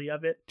revelry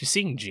of it, just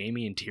seeing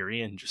Jaime and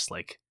Tyrion just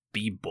like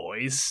be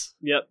boys,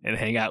 and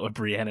hang out with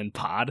Brienne and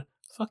Pod,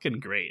 fucking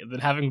great. And then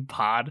having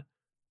Pod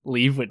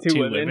leave with 2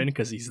 women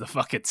because he's the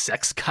fucking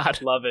sex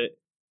god, love it,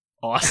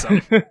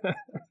 awesome.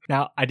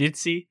 Now, I did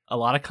see a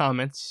lot of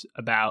comments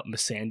about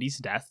Missandei's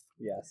death,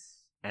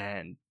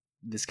 and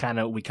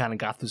we kind of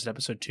got through this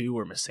episode 2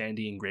 where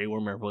Missandei and Grey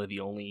Worm are really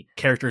the only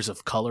characters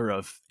of color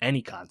of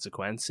any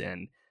consequence,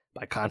 and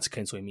by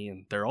consequence, we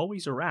mean they're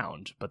always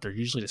around, but they're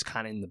usually just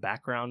kind of in the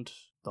background.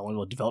 The only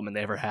real development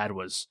they ever had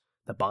was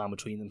the bond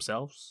between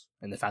themselves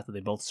and the fact that they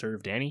both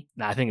served Dany.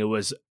 Now, I think it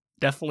was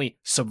definitely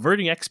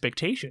subverting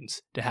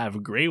expectations to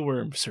have Grey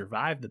Worm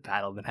survive the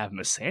battle and have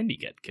Missandei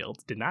get killed.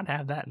 Did not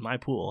have that in my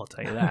pool, I'll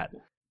tell you that.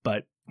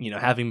 But,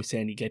 having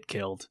Missandei get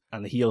killed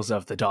on the heels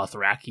of the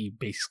Dothraki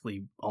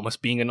basically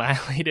almost being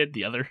annihilated,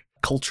 the other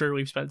culture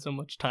we've spent so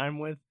much time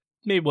with,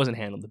 maybe wasn't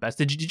handled the best.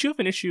 Did you have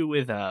an issue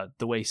with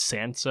the way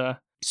Sansa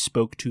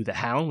spoke to the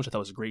Hound, which I thought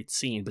was a great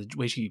scene, but the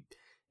way she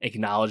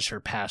acknowledged her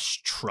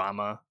past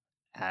trauma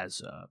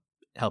as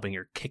helping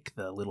her kick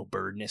the little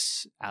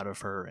birdness out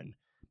of her and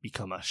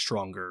become a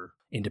stronger,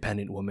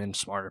 independent woman,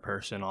 smarter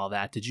person, all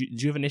that. Did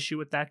you have an issue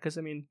with that? Because,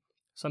 I mean,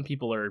 some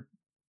people are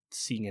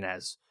seeing it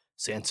as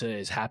Sansa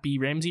is happy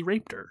Ramsay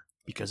raped her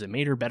because it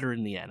made her better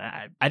in the end.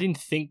 I didn't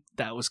think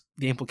that was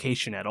the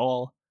implication at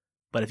all.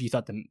 But if you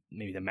thought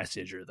maybe the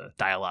message or the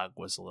dialogue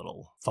was a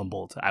little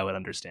fumbled, I would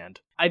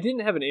understand. I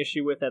didn't have an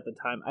issue with it at the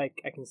time. I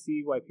can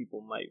see why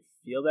people might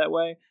feel that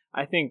way.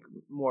 I think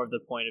more of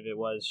the point of it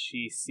was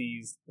she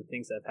sees the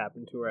things that have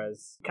happened to her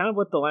as kind of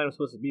what the line was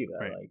supposed to be.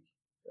 That like,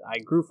 I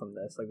grew from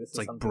this. Like, this it's is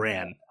like something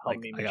Bran. That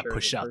helped me I got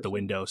pushed out the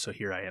window, so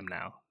here I am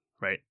now.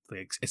 Right?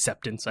 The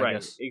acceptance, I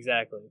guess. Right,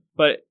 exactly.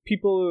 But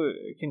people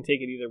can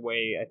take it either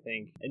way, I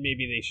think. And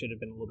maybe they should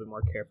have been a little bit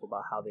more careful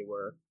about how they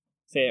were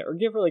say it, or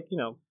give her like,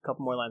 a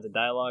couple more lines of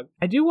dialogue.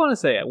 I do want to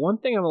say one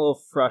thing I'm a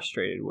little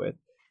frustrated with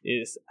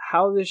is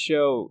how this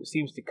show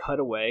seems to cut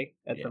away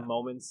at the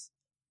moments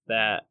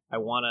that I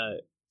want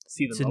to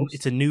see the most.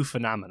 It's a new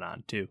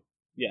phenomenon too.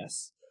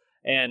 Yes.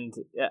 And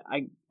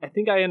I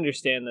think I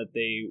understand that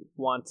they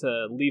want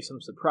to leave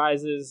some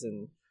surprises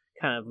and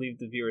kind of leave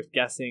the viewers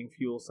guessing,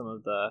 fuel some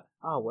of the,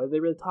 what did they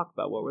really talk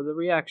about? What were the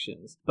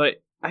reactions?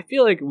 But I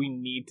feel like we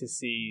need to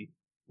see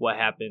what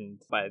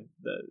happened by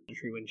the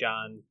tree when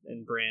Jon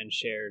and Bran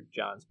shared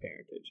Jon's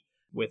parentage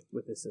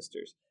with his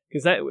sisters.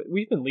 Because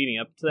we've been leading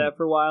up to that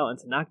for a while, and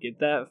to not get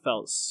that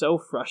felt so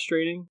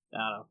frustrating. I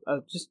don't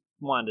know. I just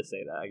wanted to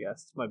say that, I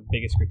guess. It's my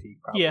biggest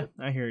critique, probably. Yeah,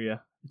 I hear you.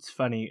 It's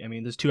funny. I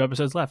mean, there's 2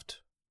 episodes left.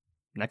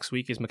 Next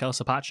week is Mikhail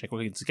Sapochnik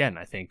once again,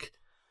 I think.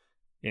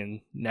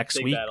 In next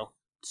Big week, battle.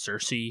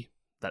 Cersei,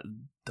 that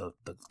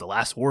the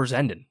last war's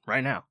ending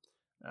right now.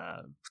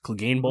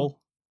 Clegane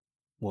Bowl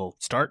will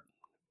start.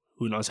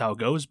 Who knows how it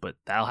goes, but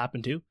that'll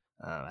happen too.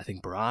 I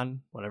think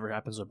Bronn, whatever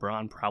happens with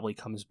Bronn, probably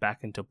comes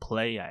back into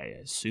play. I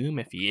assume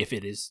if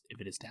it is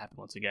to happen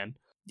once again.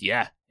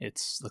 Yeah,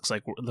 looks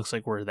like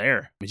we're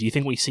there. Do you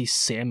think we see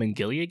Sam and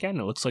Gilly again?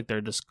 It looks like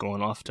they're just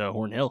going off to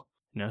Horn Hill.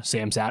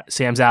 Sam's out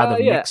of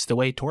the mix the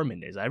way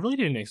Tormund is. I really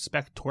didn't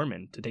expect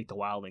Tormund to take the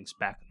wildlings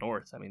back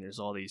north. I mean, there's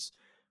all these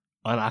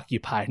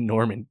unoccupied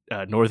northern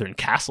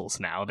castles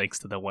now, thanks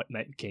to the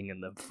Night King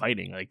and the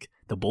fighting. Like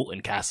the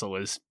Bolton Castle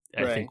is,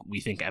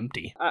 we think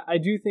empty. I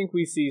do think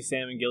we see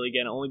Sam and Gilly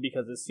again, only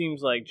because it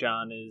seems like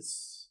Jon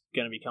is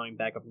going to be coming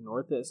back up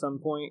north at some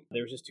point.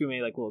 There was just too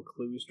many little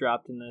clues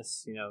dropped in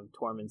this.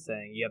 Tormund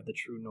saying you have the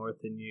true north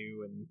in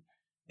you and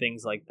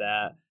things like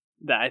that.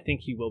 That I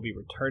think he will be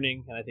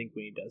returning, and I think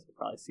when he does, we'll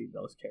probably see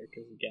those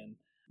characters again.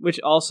 Which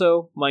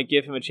also might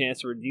give him a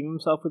chance to redeem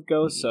himself with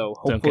Ghost, so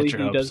hopefully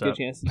he does get a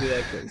chance to do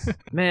that, because,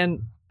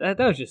 man, that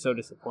was just so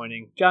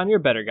disappointing. Jon, you're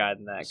a better guy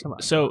than that. Come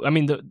on. So, I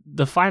mean,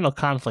 the final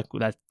conflict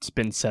that's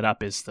been set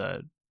up is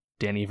the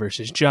Dany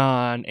versus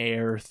Jon,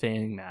 heir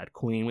thing, Mad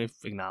Queen. We've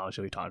acknowledged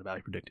that we talked about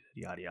it, predicted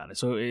it, yada yada.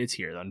 So it's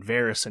here. Then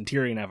Varys and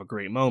Tyrion have a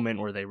great moment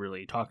where they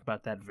really talk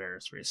about that.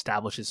 Varys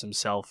reestablishes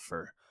himself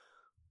for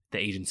the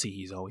agency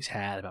he's always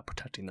had about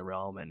protecting the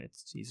realm, and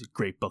he's a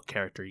great book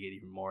character. You get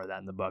even more of that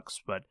in the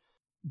books. But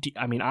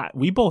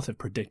we both have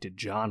predicted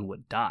Jon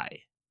would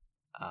die,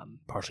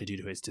 partially due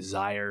to his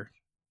desire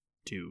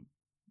to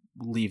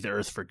leave the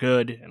earth for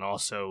good, and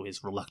also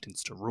his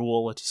reluctance to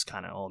rule. It just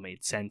kind of all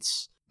made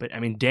sense. But I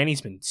mean,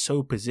 Dany's been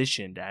so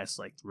positioned as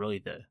like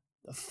really the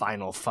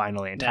final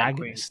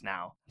antagonist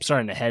now. I'm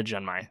starting to hedge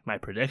on my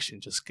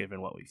prediction, just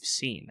given what we've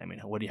seen. I mean,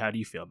 how do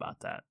you feel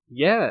about that?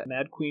 Yeah,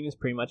 Mad Queen is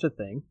pretty much a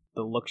thing.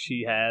 The look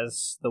she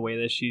has, the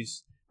way that she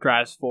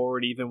drives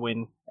forward, even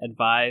when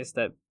advised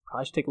that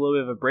probably should take a little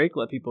bit of a break,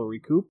 let people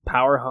recoup.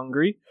 Power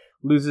hungry,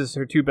 loses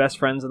her 2 best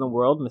friends in the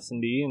world,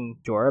 Missandei and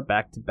Jorah,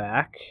 back to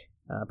back,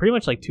 pretty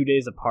much like 2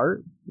 days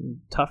apart.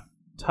 Tough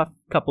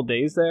couple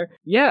days there.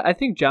 Yeah, I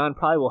think Jon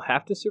probably will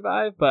have to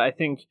survive, but I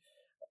think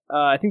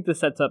this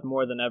sets up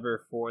more than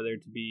ever for there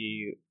to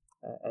be,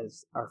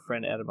 as our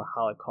friend Adam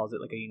Mahalik calls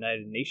it, like a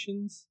United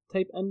Nations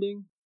type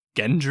ending.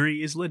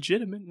 Gendry is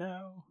legitimate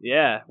now.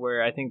 Yeah,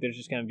 where I think there's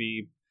just going to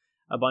be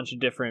a bunch of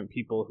different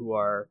people who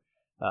are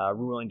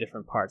ruling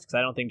different parts, because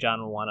I don't think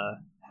Jon will want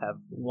to have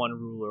one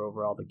ruler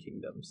over all the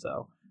kingdom.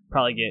 So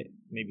probably get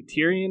maybe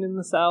Tyrion in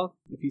the south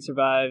if he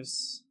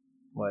survives.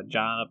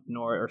 Jon up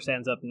north, or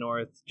Sansa up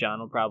north. Jon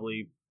will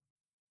probably,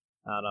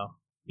 I don't know,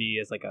 be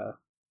as like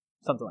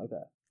something like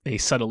that. They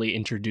subtly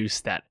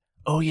introduced that,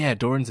 oh yeah,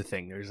 Dorne's a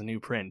thing. There's a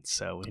new prince,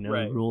 so we know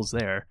the rules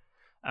there.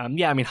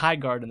 Yeah, I mean,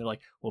 Highgarden, they're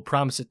like, we'll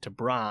promise it to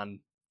Bronn.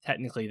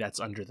 Technically, that's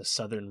under the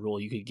Southern rule.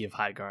 You could give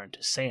Highgarden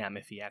to Sam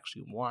if he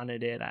actually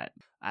wanted it.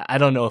 I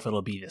don't know if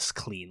it'll be this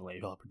clean way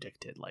we've all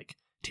predicted. Like,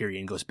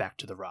 Tyrion goes back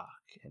to the Rock,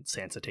 and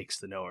Sansa takes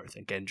the North,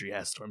 and Gendry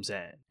has Storm's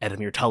End.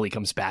 Edmure Tully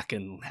comes back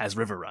and has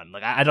Riverrun.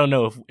 Like, I don't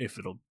know if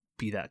it'll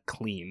be that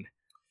clean.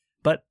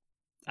 But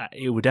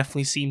it would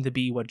definitely seem to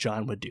be what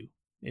Jon would do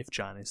if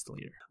Jon is the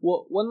leader.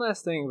 Well, one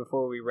last thing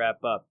before we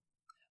wrap up.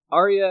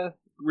 Arya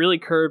really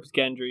curbs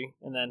Gendry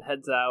and then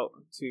heads out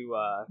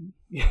to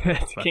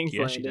King's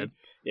Landing.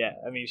 Yeah,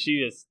 I mean,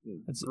 she just...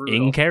 It's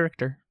in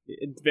character.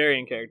 It's very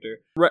in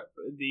character.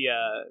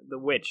 The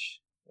witch,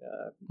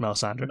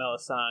 Melisandre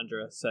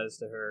says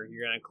to her,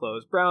 you're going to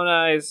close Brown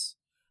Eyes,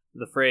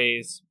 the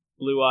phrase,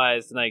 Blue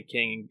Eyes, the Night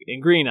King,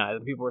 and Green Eyes.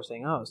 And people were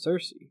saying, oh,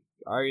 Cersei.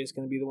 Arya's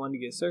going to be the one to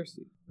get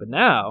Cersei. But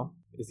now,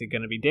 is it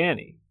going to be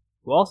Dany,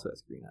 who also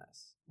has green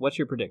eyes? What's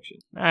your prediction?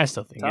 I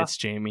still think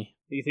it's Jaime.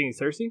 Do you think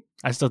it's Cersei?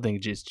 I still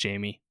think it's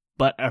Jaime.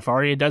 But if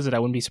Arya does it, I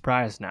wouldn't be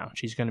surprised now.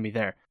 She's going to be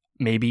there.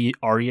 Maybe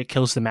Arya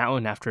kills the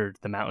Mountain after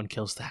the Mountain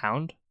kills the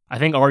Hound. I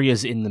think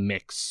Arya's in the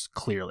mix,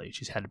 clearly.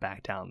 She's headed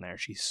back down there.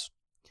 She's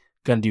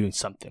going to do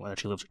something. Whether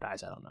she lives or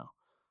dies, I don't know.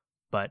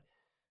 But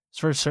as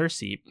for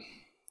Cersei,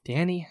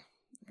 Dany,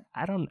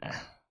 I don't...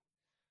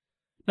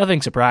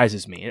 Nothing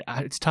surprises me.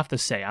 It's tough to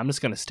say. I'm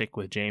just going to stick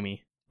with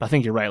Jaime. But I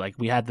think you're right. Like,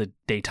 we had the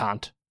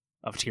detente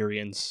of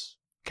Tyrion's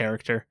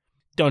character.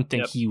 Don't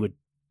think he would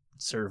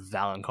serve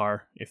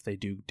Valonqar if they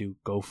do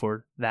go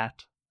for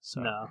that.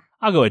 So No.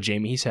 I'll go with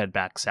Jamie. He's headed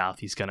back south.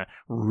 He's going to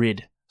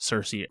rid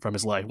Cersei from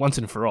his life once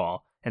and for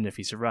all. And if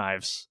he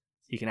survives,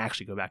 he can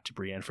actually go back to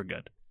Brienne for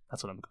good.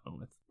 That's what I'm going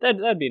with.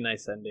 That'd be a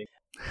nice ending.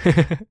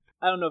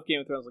 I don't know if Game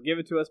of Thrones will give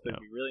it to us, but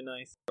it'd be really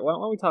nice. Why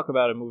don't we talk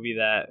about a movie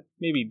that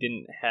maybe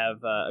didn't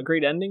have a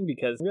great ending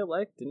because real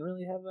life didn't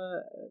really have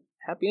a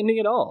happy ending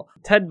at all.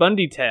 Ted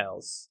Bundy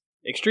Tales.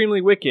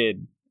 Extremely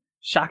wicked,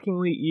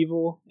 shockingly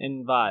evil,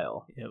 and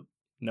vile. Yep.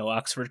 No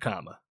Oxford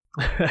comma.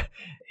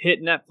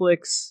 Hit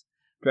Netflix,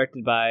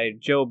 directed by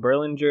Joe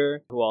Berlinger,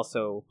 who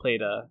also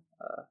played a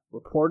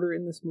reporter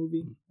in this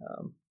movie.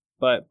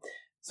 But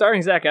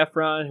starring Zac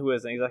Efron, who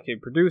was an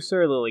executive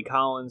producer. Lily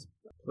Collins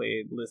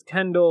played Liz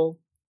Kendall.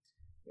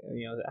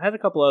 You know, it had a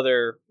couple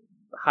other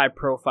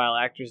high-profile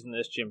actors in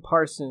this: Jim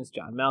Parsons,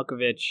 John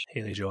Malkovich,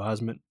 Haley Joel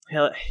Osment.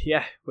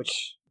 Yeah,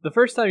 which the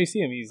first time you see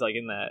him, he's like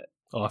in that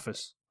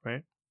Office,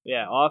 right?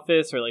 Yeah,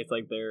 office, or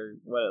like their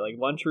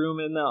lunchroom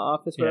in the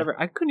office, whatever.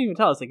 Yeah. I couldn't even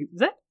tell. I was like,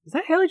 is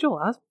that Haley Joel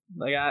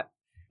Osment?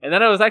 And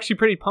then I was actually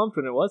pretty pumped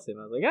when it was him.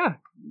 I was like,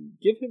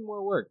 give him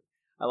more work.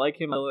 I like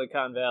him in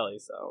Silicon Valley.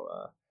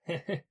 So,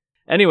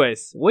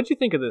 anyways, what'd you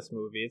think of this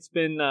movie? It's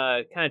been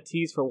kind of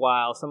teased for a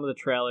while. Some of the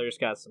trailers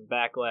got some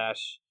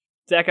backlash.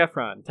 Zac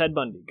Efron, Ted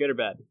Bundy, good or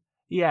bad?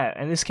 Yeah,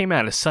 and this came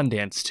out of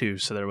Sundance too,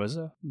 so there was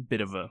a bit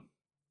of a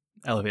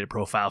elevated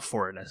profile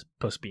for it as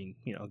opposed to being,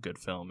 a good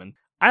film. And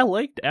I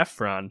liked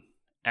Efron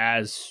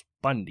as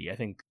Bundy. I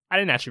think I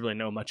didn't actually really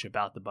know much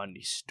about the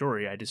Bundy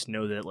story. I just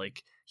know that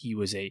he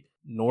was a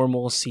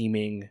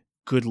normal-seeming,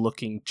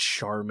 good-looking,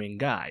 charming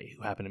guy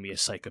who happened to be a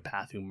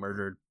psychopath who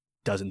murdered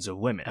dozens of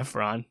women.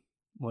 Efron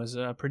was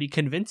pretty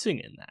convincing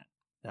in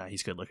that.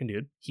 He's a good-looking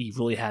dude. He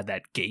really had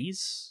that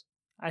gaze,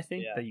 I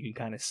think, that you can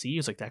kind of see.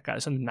 It's like that guy.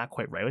 There's something not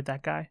quite right with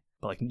that guy.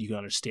 But you can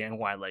understand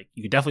why.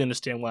 You could definitely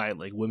understand why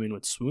women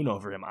would swoon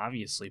over him,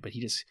 obviously. But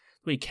the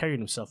way he carried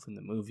himself in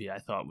the movie, I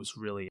thought was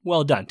really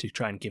well done to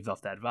try and give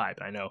off that vibe.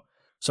 I know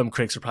some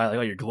critics are probably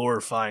like, "Oh, you're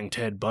glorifying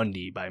Ted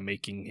Bundy by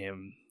making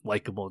him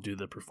likable due to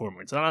the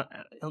performance." I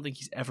don't think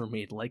he's ever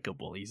made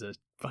likable. He's a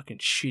fucking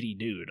shitty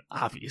dude,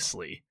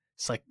 obviously.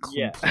 It's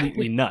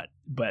completely nut.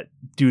 But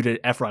due to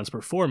Efron's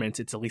performance,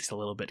 it's at least a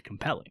little bit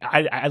compelling.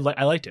 I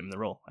liked him in the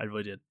role. I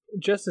really did.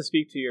 Just to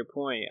speak to your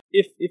point,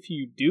 if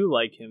you do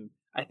like him,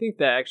 I think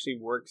that actually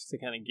works to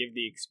kind of give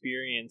the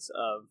experience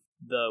of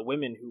the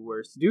women who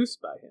were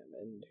seduced by him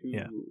and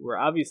who were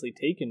obviously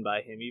taken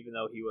by him, even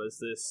though he was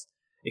this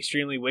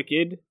extremely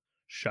wicked,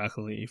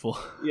 shockingly evil.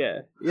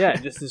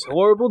 Just this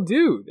horrible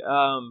dude.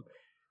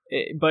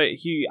 But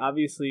he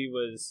obviously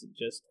was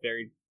just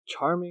very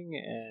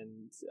charming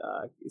and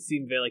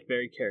seemed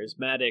very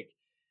charismatic,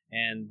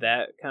 and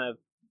that kind of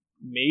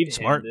made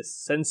him this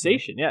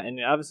sensation. Yeah, and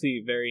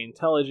obviously very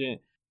intelligent.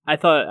 I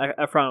thought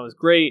Efron was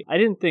great. I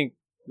didn't think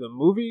the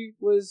movie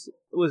was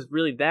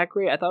really that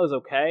great. I thought it was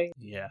okay.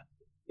 Yeah.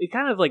 It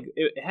kind of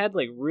it had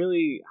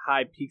really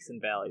high peaks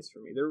and valleys for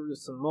me. There were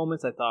some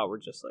moments I thought were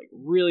just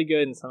really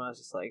good, and some I was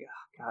just like,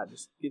 oh, God,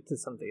 just get to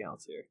something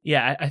else here.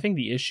 Yeah, I think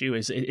the issue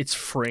is it's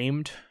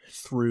framed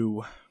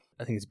through,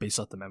 I think it's based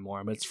off the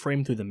memoir, but it's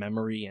framed through the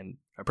memory and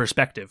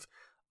perspective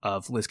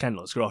of Liz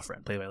Kendall, his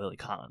girlfriend, played by Lily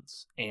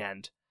Collins,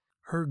 and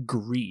her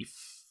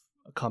grief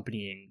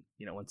accompanying,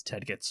 once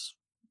Ted gets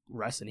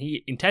arrested.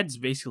 And Ted's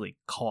basically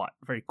caught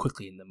very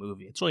quickly in the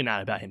movie. It's really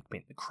not about him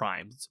committing the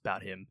crimes. It's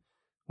about him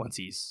once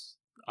he's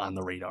on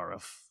the radar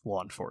of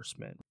law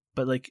enforcement.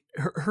 But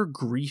her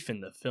grief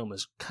in the film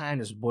is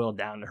kind of boiled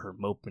down to her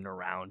moping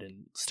around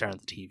and staring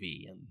at the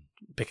TV and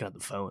picking up the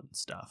phone and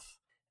stuff.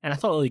 And I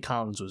thought Lily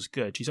Collins was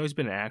good. She's always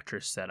been an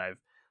actress that I've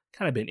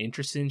kind of been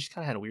interested in. She's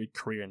kind of had a weird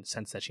career in the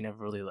sense that she never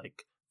really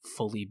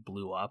fully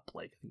blew up.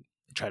 They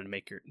tried to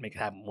make it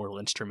have Mortal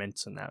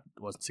Instruments, and that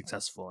wasn't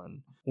successful.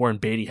 And Warren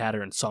Beatty had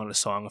her in Song to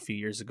Song a few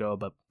years ago,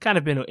 but kind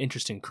of been an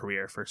interesting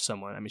career for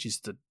someone. I mean, she's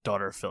the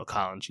daughter of Phil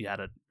Collins. She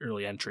had an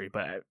early entry,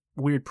 but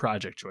weird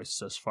project choices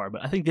so far.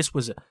 But I think this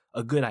was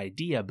a good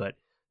idea, but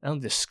I don't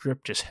think the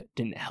script just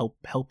didn't help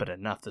it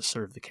enough to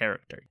serve the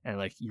character.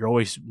 And you're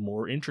always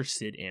more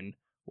interested in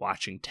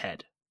watching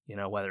Ted,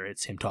 whether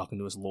it's him talking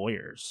to his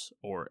lawyers,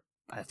 or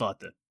I thought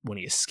that when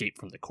he escaped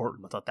from the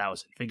courtroom, I thought that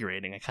was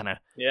invigorating. I kind of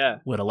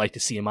would have liked to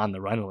see him on the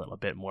run a little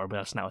bit more, but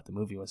that's not what the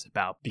movie was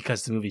about.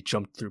 Because the movie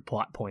jumped through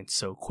plot points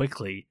so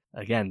quickly,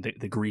 again,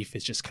 the grief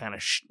is just kind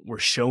of, we're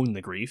shown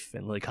the grief,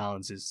 and Lily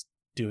Collins is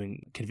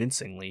doing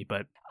convincingly,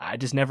 but I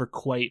just never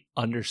quite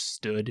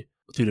understood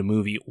through the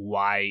movie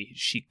why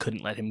she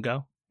couldn't let him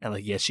go. And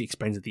yes, she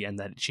explains at the end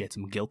that she had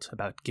some guilt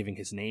about giving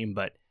his name,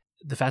 but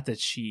the fact that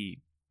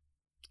she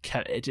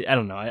I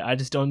don't know. I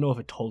just don't know if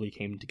it totally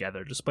came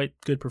together,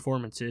 despite good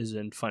performances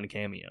and fun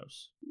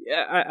cameos.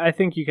 Yeah, I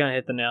think you kind of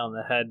hit the nail on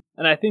the head.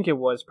 And I think it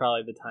was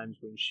probably the times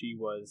when she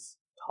was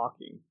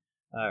talking,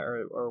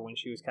 or when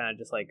she was kind of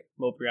just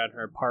moping around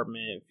her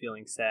apartment,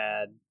 feeling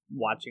sad,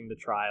 watching the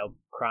trial,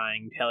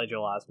 crying. Haley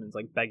Joel Osment's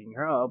begging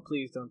her, "Oh,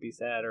 please don't be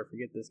sad or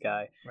forget this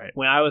guy." Right.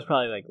 When I was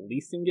probably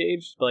least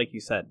engaged, but like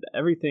you said,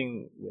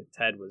 everything with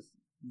Ted was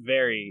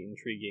very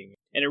intriguing.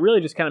 And it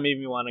really just kind of made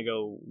me want to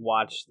go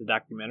watch the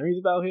documentaries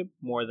about him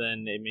more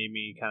than it made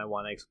me kind of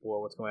want to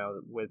explore what's going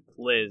on with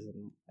Liz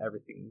and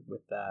everything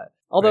with that.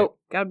 Although,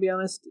 Right. gotta be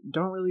honest, I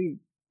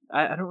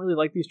don't really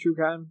like these true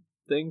crime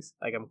things.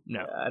 Like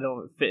I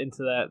don't fit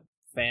into that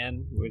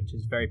fan, which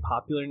is very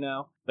popular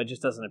now, but it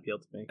just doesn't appeal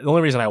to me. The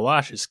only reason I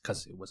watched is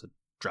because it was a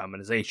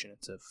dramatization.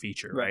 It's a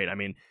feature, right? I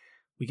mean,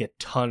 we get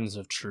tons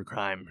of true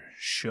crime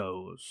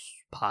shows,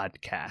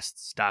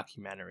 podcasts,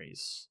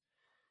 documentaries.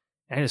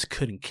 And I just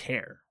couldn't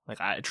care. Like,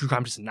 true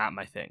crime is not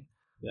my thing.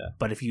 Yeah.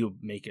 But if you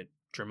make it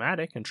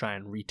dramatic and try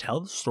and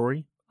retell the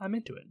story, I'm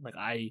into it. Like,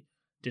 I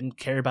didn't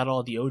care about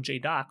all the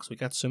OJ docs. We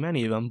got so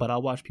many of them, but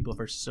I'll watch People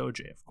versus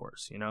OJ, of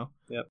course, you know?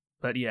 Yep.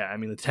 But yeah, I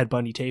mean, the Ted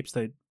Bundy tapes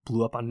that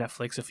blew up on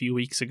Netflix a few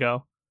weeks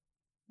ago,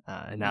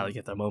 and now they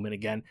get their moment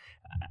again.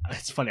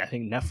 It's funny. I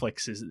think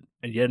Netflix is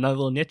yet another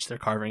little niche they're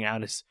carving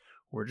out is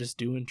we're just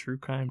doing true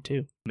crime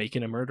too.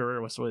 Making a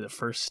Murderer was really the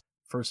first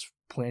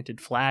planted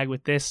flag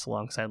with this,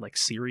 alongside like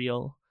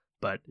Serial.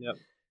 But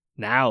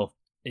now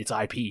it's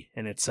IP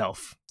in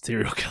itself,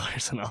 serial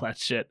killers and all that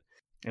shit.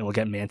 And we'll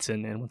get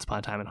Manson and Once Upon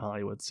a Time in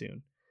Hollywood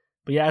soon.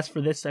 But yeah, as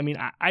for this, I mean,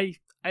 I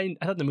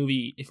thought the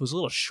movie, if it was a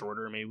little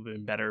shorter, maybe would have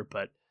been better.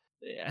 But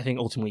I think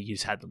ultimately you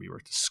just had to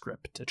rework the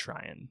script to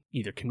try and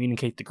either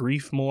communicate the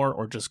grief more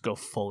or just go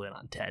full in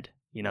on Ted.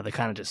 You know, they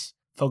kind of just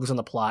focused on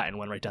the plot and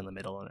went right down the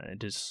middle, and it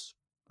just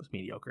was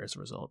mediocre as a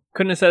result.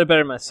 Couldn't have said it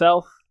better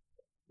myself.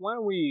 Why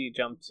don't we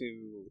jump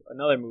to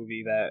another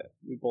movie that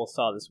we both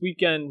saw this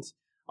weekend?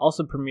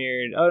 Also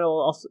premiered.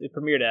 It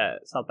premiered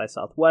at South by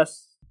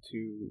Southwest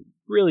to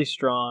really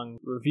strong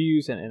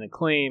reviews and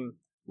acclaim.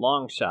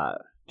 Long Shot,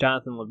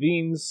 Jonathan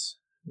Levine's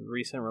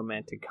recent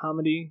romantic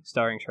comedy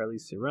starring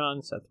Charlize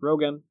Theron, Seth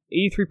Rogen,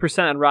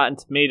 83% on Rotten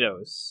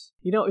Tomatoes.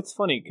 You know, it's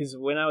funny because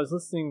when I was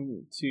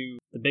listening to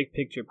the Big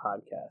Picture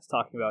podcast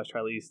talking about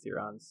Charlize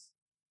Theron's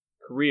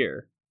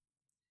career,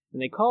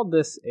 and they called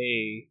this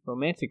a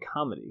romantic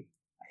comedy,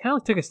 I kind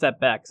of took a step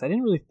back because I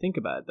didn't really think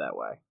about it that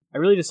way. I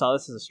really just saw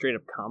this as a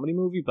straight-up comedy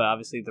movie, but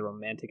obviously the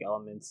romantic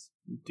elements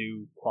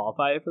do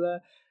qualify it for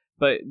that.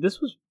 But this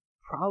was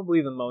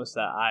probably the most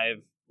that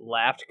I've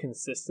laughed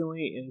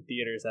consistently in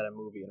theaters at a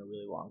movie in a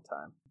really long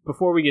time.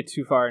 Before we get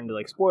too far into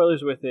like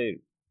spoilers with it,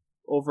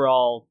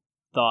 overall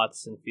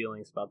thoughts and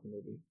feelings about the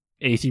movie.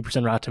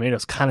 83% Rotten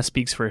Tomatoes kind of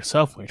speaks for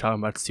itself when you're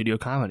talking about studio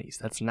comedies.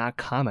 That's not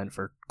common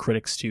for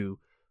critics to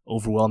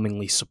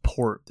overwhelmingly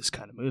support this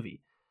kind of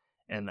movie.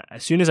 And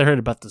as soon as I heard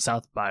about the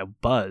South by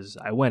buzz,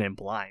 I went in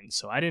blind.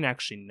 So I didn't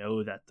actually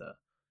know that the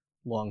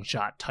Long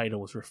Shot title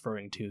was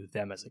referring to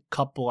them as a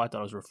couple. I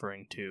thought it was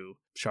referring to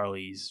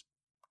Charlize's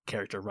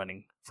character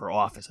running for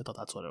office. I thought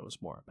that's what it was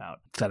more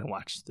about because I didn't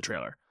watch the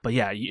trailer. But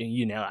yeah,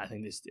 you know, I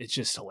think it's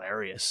just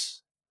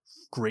hilarious.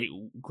 Great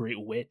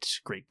wit,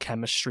 great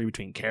chemistry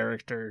between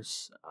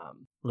characters.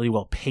 Really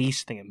well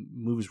paced. I think it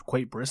moves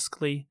quite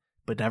briskly,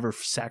 but never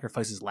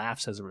sacrifices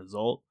laughs as a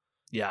result.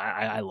 Yeah,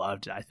 I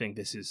loved it. I think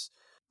this is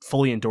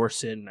fully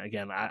endorse it. And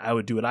again, I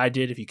would do what I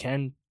did if you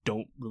can.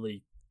 Don't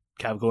really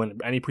have go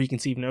into any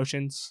preconceived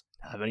notions,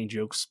 have any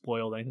jokes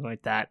spoiled, anything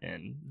like that.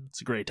 And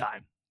it's a great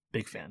time.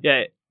 Big fan.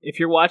 Yeah, if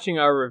you're watching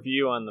our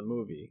review on the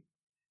movie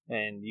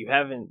and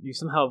you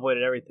somehow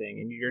avoided everything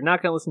and you're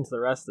not going to listen to the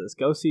rest of this,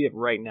 go see it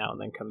right now and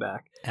then come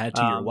back. Add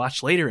to your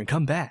watch later and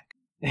come back.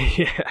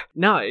 Yeah.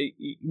 No,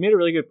 you made a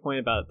really good point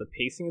about the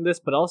pacing of this,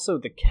 but also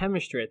the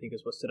chemistry, I think,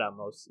 is what stood out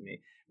most to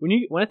me.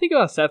 When I think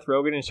about Seth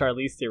Rogen and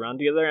Charlize Theron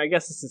together, I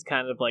guess this is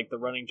kind of like the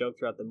running joke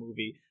throughout the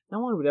movie. No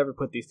one would ever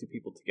put these two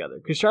people together.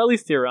 Because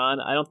Charlize Theron,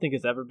 I don't think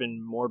has ever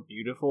been more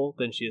beautiful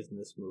than she is in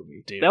this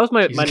movie. Dude, that was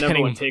my number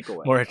one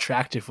takeaway. More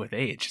attractive with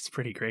age. It's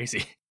pretty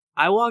crazy.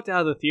 I walked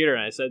out of the theater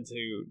and I said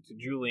to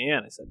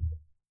Julianne, I said,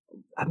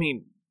 I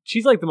mean,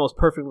 she's like the most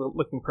perfect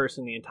looking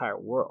person in the entire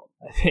world,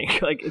 I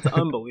think. Like, it's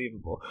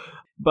unbelievable.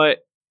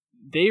 But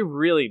they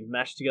really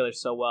meshed together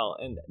so well.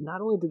 And not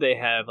only did they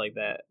have like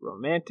that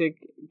romantic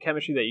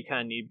chemistry that you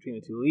kind of need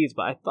between the two leads,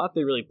 but I thought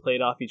they really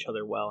played off each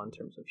other well in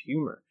terms of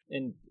humor.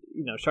 And,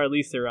 you know,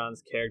 Charlize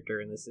Theron's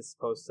character in this is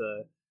supposed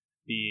to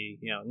be,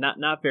 you know,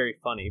 not very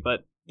funny,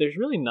 but there's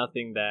really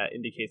nothing that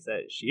indicates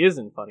that she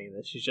isn't funny in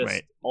this. She's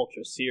just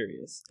ultra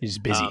serious. She's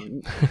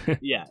busy.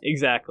 Yeah,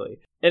 exactly.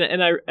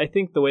 And I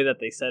think the way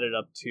that they set it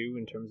up too,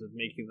 in terms of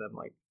making them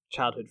like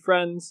childhood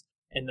friends,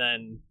 and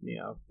then, you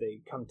know,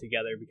 they come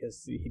together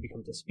because he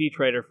becomes a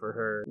speechwriter for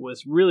her,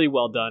 was really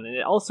well done. And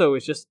it also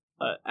is just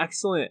an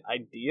excellent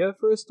idea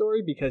for a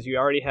story because you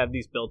already have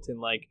these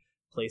built-in like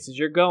places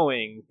you're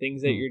going,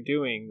 things that you're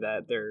doing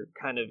that they're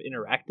kind of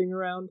interacting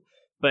around.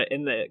 But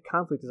in the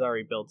conflict is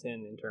already built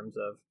in terms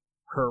of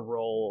her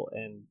role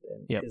and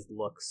his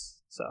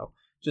looks. So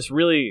just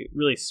really,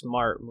 really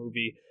smart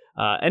movie.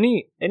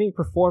 Any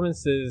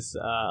performances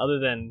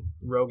other than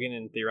Rogen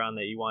and Theron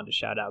that you wanted to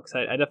shout out?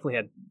 Because I definitely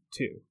had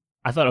two.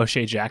 I thought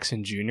O'Shea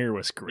Jackson Jr.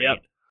 was great.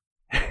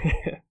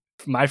 Yep.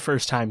 My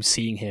first time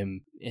seeing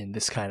him in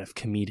this kind of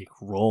comedic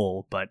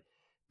role, but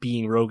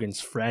being Rogen's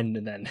friend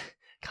and then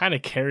kind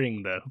of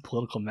carrying the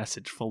political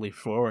message fully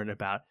forward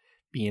about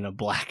being a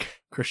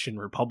black Christian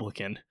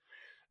Republican.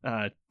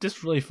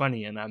 Just really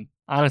funny, and I'm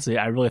honestly,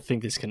 I really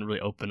think this can really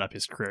open up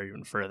his career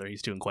even further.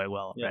 He's doing quite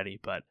well already,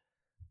 but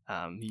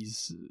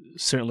he's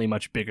certainly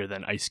much bigger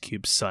than Ice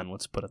Cube's son,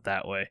 let's put it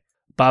that way.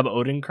 Bob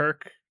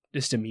Odenkirk,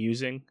 just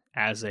amusing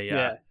as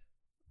a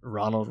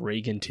Ronald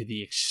Reagan to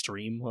the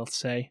extreme, let's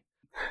say.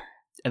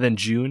 And then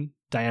June,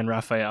 Diane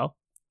Raphael,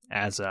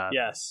 as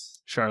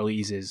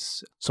Charlize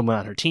is someone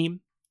on her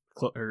team,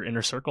 her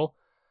inner circle.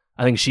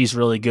 I think she's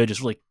really good,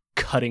 just really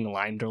cutting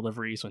line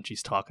deliveries when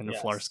she's talking to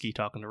Flarsky,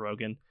 talking to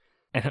Rogan.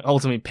 And it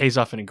ultimately pays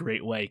off in a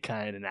great way,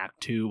 kind of in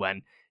Act 2,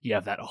 when you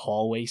have that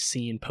hallway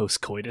scene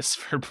post-coitus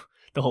for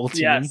the whole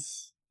team.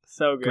 Yes,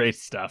 so good. Great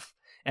stuff.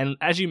 And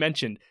as you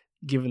mentioned,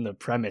 given the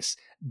premise,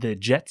 the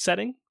jet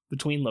setting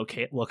between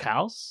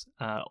locales,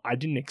 I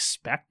didn't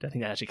expect. I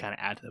think that actually kind of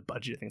added to the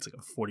budget. I think it's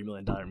like a $40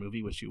 million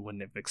movie, which you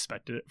wouldn't have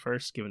expected at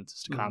first, given it's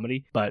just a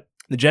comedy. But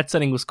the jet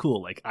setting was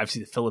cool. Like,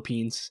 obviously, the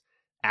Philippines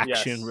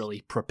action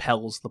really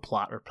propels the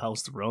plot, or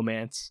propels the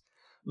romance.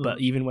 But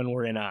even when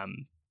we're in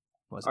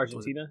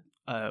Argentina?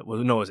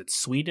 Was it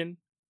Sweden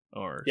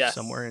or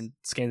somewhere in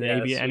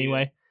Scandinavia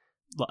anyway?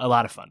 A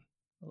lot of fun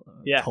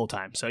the whole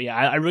time. So yeah,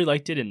 I really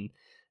liked it, and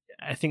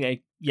I think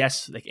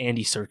like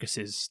Andy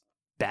Serkis's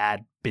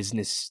bad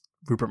business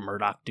Rupert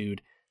Murdoch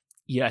dude.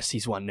 Yes,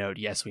 he's one note.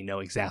 Yes, we know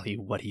exactly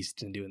what he's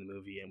going to do in the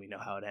movie, and we know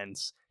how it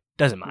ends.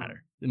 Doesn't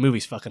matter. The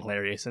movie's fucking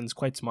hilarious, and it's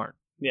quite smart.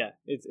 Yeah,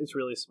 it's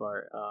really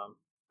smart.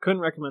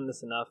 Couldn't recommend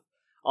this enough.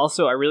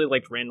 Also, I really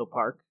liked Randall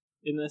Park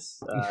in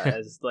this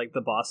as like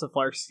the boss of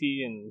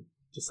Flarsky, and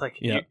just like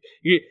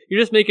you're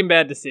just making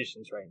bad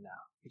decisions right now.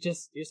 You're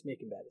just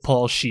making bad decisions.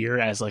 Paul Scheer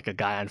as like a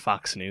guy on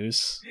Fox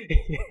News,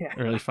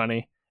 really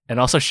funny. And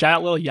also shout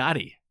out Lil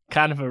Yachty,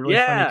 kind of a really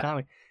funny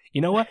comic. You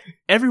know what?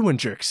 Everyone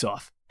jerks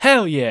off.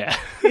 Hell yeah!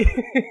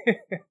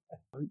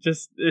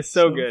 Just it's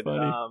so good.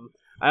 Funny.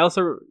 I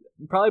also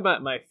probably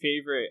my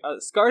favorite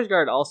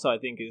Skarsgård also I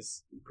think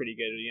is pretty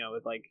good. You know,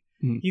 with like.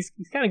 He's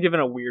kind of given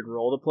a weird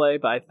role to play,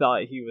 but I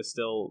thought he was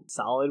still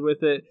solid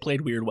with it. Played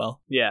weird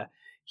well. Yeah,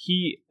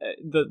 he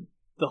the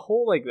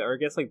whole or I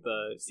guess like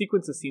the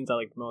sequence of scenes I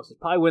like the most is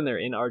probably when they're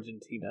in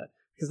Argentina,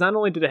 because not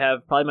only did it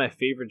have probably my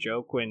favorite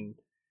joke when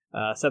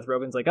Seth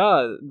Rogen's like,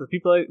 the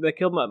people that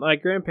killed my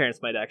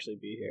grandparents might actually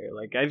be here.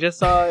 Like I just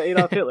saw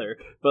Adolf Hitler,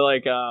 but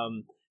like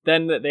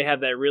then they have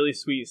that really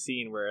sweet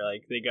scene where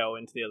like they go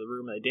into the other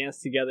room and they dance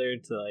together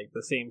to like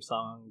the same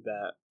song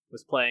that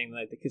was playing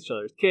like the Kiss Each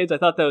Other's Kids. I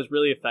thought that was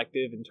really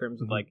effective in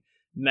terms of like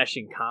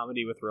meshing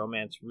comedy with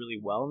romance really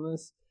well in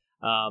this.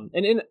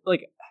 And in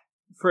like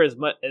for as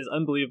much as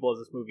unbelievable as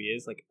this movie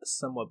is, like a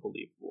somewhat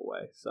believable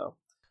way. So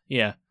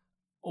yeah.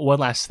 One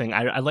last thing,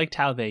 I liked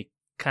how they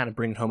kind of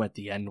bring it home at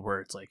the end,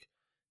 where it's like,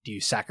 do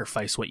you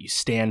sacrifice what you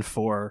stand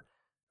for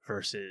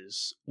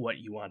versus what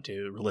you want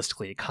to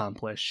realistically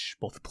accomplish,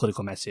 both the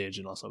political message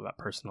and also about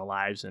personal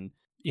lives. And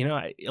you know,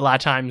 a lot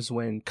of times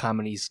when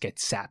comedies get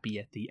sappy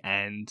at the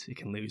end, it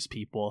can lose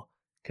people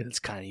because it's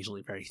kind of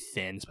usually very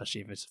thin,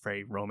 especially if it's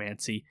very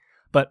romancy.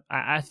 But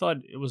I thought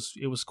it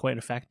was quite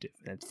effective.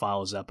 It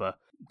follows up a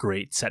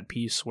great set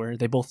piece where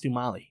they both do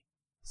Molly.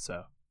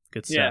 So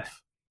good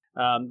stuff.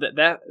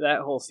 That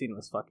whole scene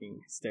was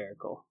fucking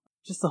hysterical.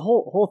 Just the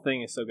whole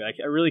thing is so good.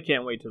 I really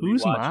can't wait to rewatch it.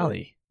 Who's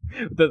Molly?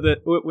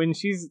 When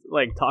she's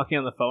like talking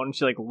on the phone, and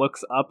she like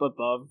looks up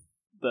above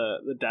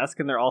the desk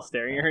and they're all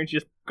staring at her, and she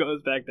just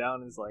goes back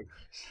down. Is like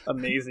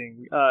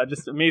amazing.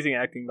 Just amazing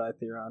acting by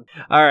Theron.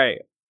 All right,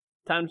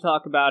 time to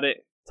talk about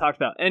it. Talked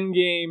about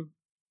Endgame.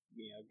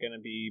 You know, gonna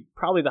be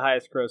probably the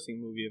highest grossing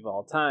movie of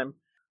all time.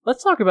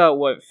 Let's talk about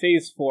what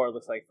Phase 4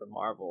 looks like for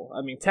Marvel.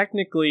 I mean,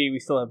 technically, we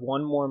still have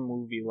one more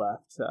movie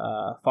left.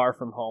 Far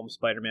From Home,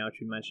 Spider-Man, which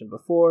we mentioned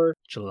before.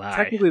 July.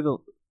 Technically,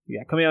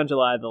 coming out in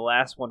July, the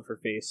last one for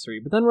Phase 3.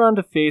 But then we're on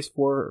to Phase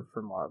 4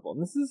 for Marvel.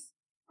 And this is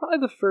probably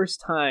the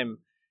first time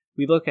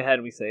we look ahead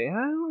and we say, I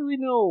don't really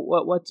know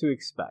what to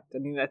expect. I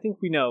mean, I think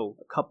we know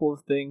a couple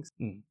of things.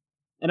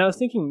 And I was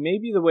thinking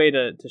maybe the way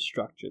to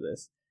structure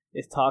this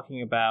is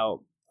talking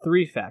about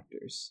three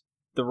factors.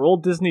 The role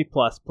Disney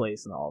Plus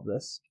plays in all of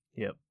this.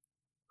 Yep.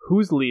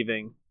 Who's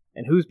leaving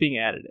and who's being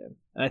added in.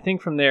 And I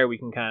think from there we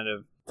can kind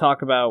of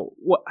talk about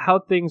how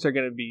things are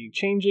going to be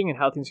changing and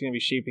how things are going to be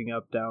shaping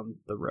up down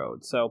the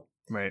road. So,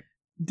 right.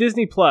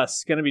 Disney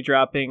Plus going to be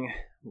dropping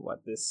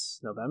this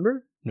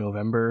November?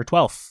 November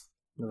 12th.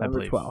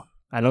 November 12th.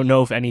 I don't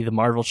know if any of the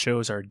Marvel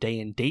shows are day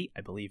and date.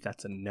 I believe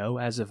that's a no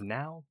as of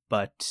now,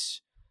 but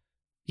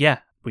yeah,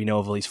 we know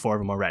of at least 4 of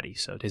them already.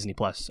 So Disney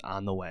Plus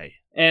on the way.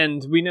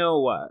 And we know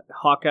what?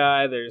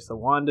 Hawkeye, there's the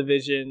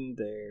WandaVision,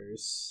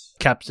 there's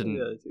Captain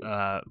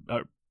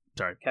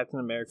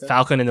America.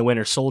 Falcon and the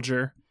Winter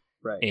Soldier.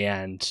 Right.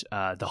 And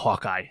the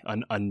Hawkeye,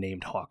 an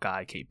unnamed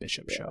Hawkeye, Kate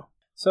Bishop show.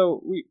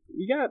 So we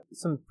got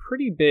some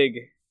pretty big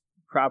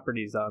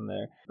properties on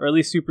there, or at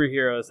least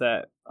superheroes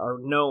that are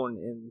known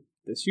in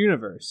this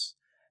universe.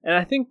 And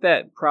I think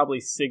that probably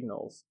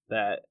signals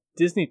that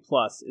Disney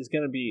Plus is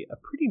going to be a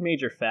pretty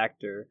major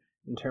factor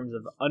in terms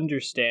of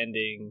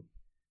understanding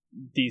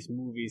these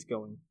movies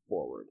going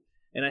forward.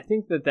 And I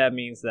think that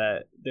means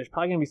that there's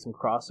probably going to be some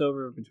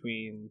crossover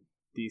between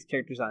these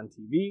characters on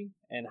TV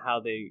and how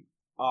they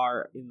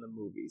are in the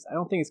movies. I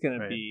don't think it's going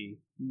to be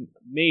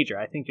major.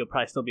 I think you'll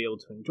probably still be able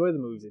to enjoy the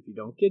movies if you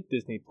don't get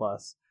Disney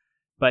Plus.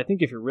 But I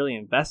think if you're really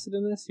invested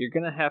in this, you're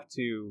going to have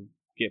to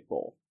get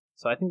both.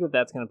 So I think that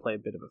that's going to play a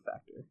bit of a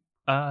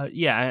factor.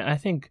 Yeah, I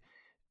think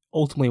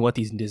ultimately what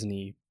these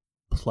Disney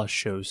Plus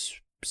shows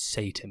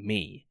say to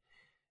me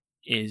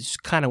is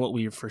kind of what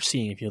we're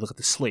foreseeing if you look at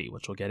the slate,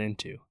 which we'll get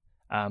into.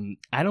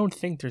 I don't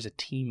think there's a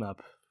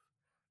team-up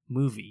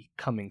movie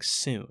coming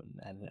soon,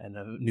 and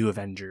a new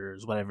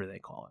Avengers, whatever they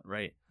call it,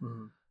 right?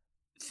 Mm-hmm.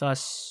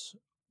 Thus,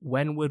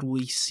 when would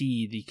we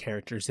see the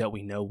characters that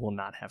we know will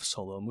not have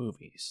solo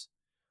movies?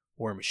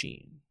 War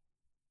Machine,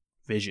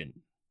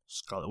 Vision,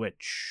 Scarlet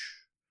Witch,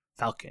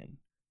 Falcon,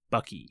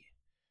 Bucky,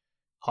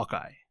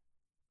 Hawkeye.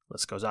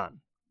 List goes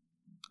on.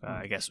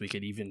 I guess we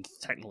could even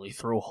technically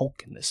throw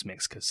Hulk in this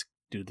mix, because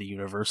due to the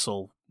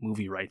Universal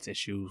movie rights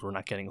issues, we're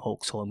not getting a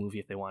Hulk solo movie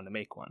if they wanted to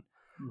make one.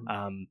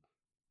 Mm-hmm.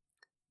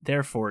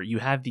 Therefore, you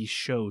have these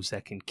shows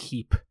that can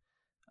keep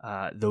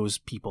those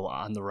people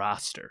on the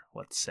roster,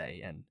 let's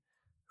say. And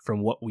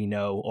from what we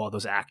know, all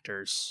those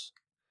actors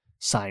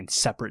signed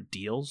separate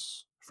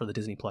deals for the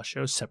Disney Plus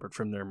shows, separate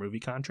from their movie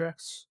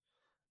contracts.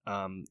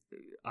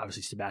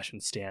 Obviously, Sebastian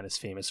Stan is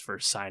famous for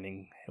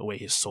signing away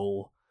his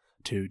soul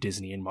to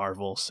Disney and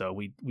Marvel, so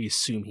we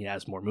assume he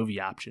has more movie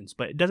options,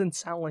 but it doesn't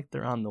sound like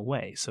they're on the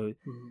way. So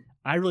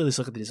I really just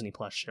look at the Disney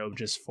Plus show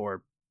just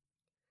for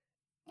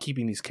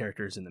keeping these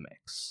characters in the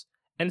mix.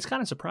 And it's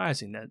kind of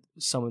surprising that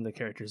some of the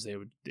characters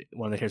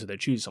one of the characters they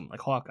choose, someone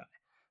like Hawkeye.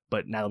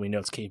 But now that we know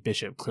it's Kate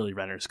Bishop, clearly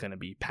Renner's going to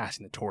be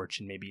passing the torch,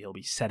 and maybe he'll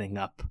be setting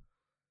up,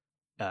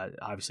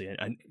 obviously,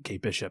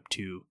 Kate Bishop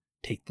to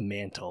take the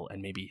mantle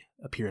and maybe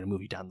appear in a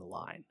movie down the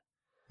line.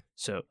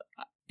 So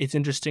it's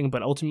interesting,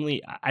 but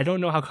ultimately, I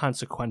don't know how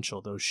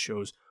consequential those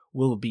shows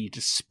will be,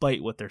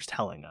 despite what they're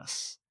telling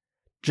us.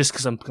 Just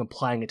because I'm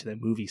applying it to the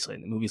movie slate,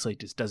 and the movie slate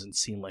just doesn't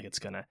seem like it's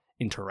going to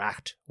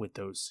interact with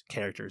those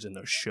characters in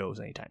those shows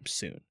anytime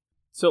soon.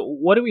 So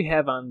what do we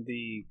have on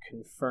the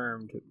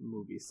confirmed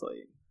movie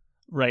slate?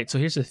 Right, so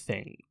here's the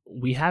thing.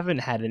 We haven't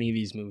had any of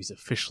these movies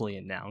officially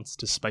announced,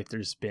 despite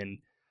there's been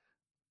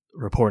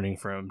reporting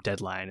from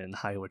Deadline and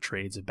Hollywood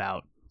Trades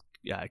about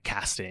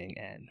casting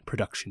and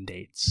production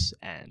dates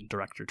and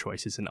director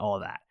choices and all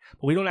that.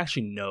 But we don't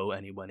actually know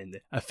anyone in the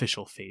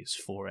official Phase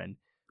 4, and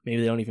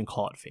maybe they don't even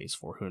call it Phase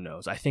 4, who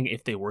knows. I think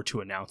if they were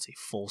to announce a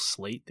full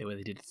slate, the way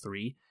they did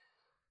 3,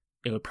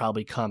 it would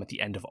probably come at the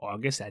end of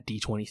August at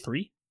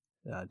D23,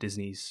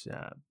 Disney's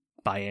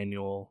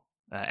biannual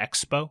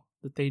expo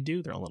that they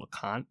do, their own little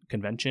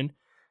convention.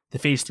 The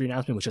Phase 3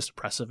 announcement was just a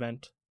press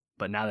event,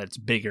 but now that it's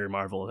bigger,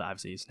 Marvel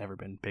obviously has never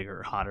been bigger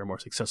or hotter, more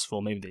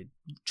successful. Maybe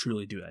they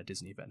truly do that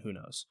Disney event, who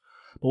knows.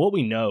 But what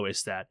we know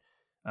is that,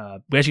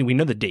 we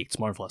know the dates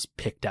Marvel has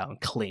picked out and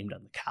claimed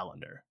on the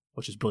calendar,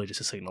 which is really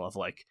just a signal of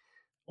like,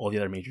 all the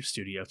other major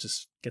studios,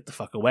 just get the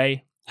fuck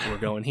away. We're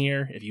going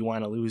here. If you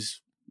want to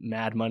lose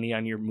mad money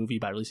on your movie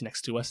by releasing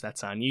next to us,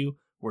 that's on you.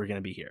 We're going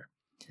to be here.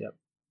 Yep.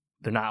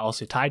 They're not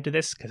also tied to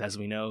this, because as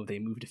we know, they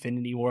moved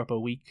Infinity War up a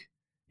week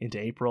into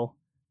April,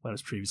 when it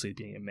was previously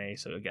being in May.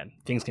 So again,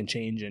 things can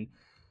change, and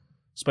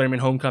Spider-Man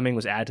Homecoming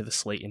was added to the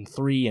slate in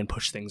 3 and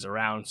pushed things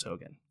around. So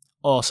again,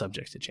 all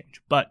subject to change.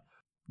 But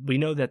we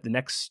know that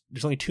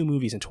there's only 2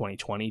 movies in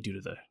 2020 due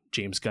to the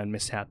James Gunn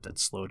mishap that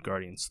slowed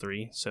Guardians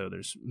 3. So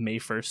there's May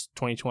 1st,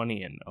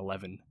 2020 and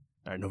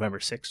November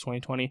 6th,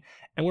 2020.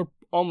 And we're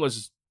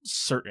almost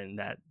certain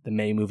that the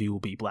May movie will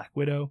be Black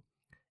Widow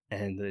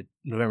and the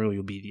November movie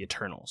will be The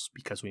Eternals,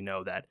 because we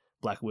know that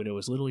Black Widow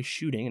is literally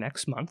shooting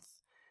next month,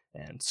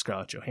 and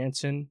Scarlett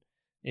Johansson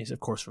is, of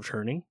course,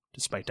 returning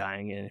despite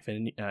dying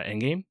in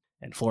Endgame,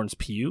 and Florence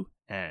Pugh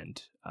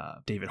and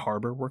David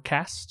Harbour were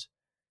cast,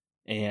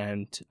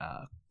 and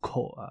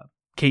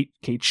Kate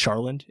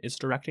Charland is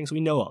directing, so we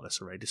know all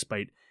this already,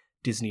 despite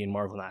Disney and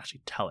Marvel not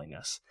actually telling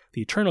us.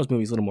 The Eternals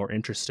movie is a little more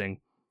interesting,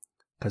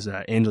 because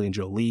Angelina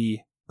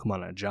Jolie,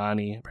 Kumail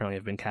Nanjiani apparently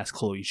have been cast.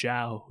 Chloe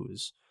Zhao, who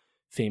is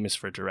famous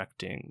for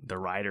directing The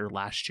Rider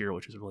last year,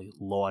 which is a really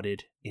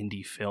lauded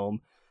indie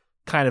film.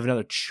 Kind of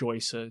another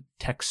choice, a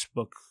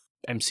textbook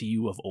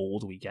MCU of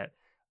old. We get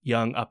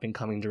young,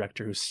 up-and-coming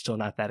director who's still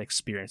not that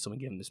experienced, and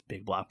we give him this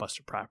big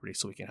blockbuster property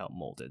so we can help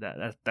mold it.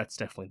 That's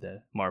definitely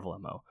the Marvel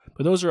MO.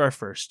 But those are our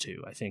first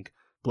 2. I think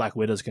Black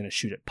Widow's going to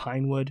shoot at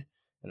Pinewood,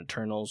 and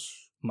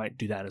Eternals might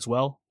do that as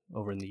well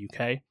over in the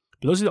UK.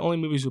 But those are the only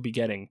movies we'll be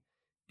getting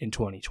in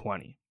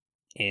 2020.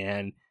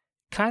 And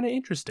kind of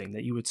interesting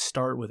that you would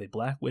start with a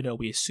Black Widow.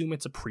 We assume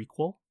it's a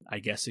prequel. I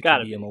guess it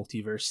could be a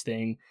multiverse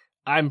thing.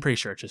 I'm pretty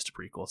sure it's just a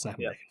prequel. It's not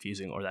going to be that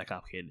confusing or that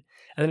complicated.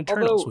 And then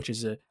Eternals, which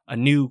is a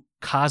new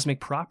cosmic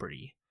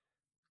property,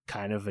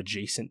 kind of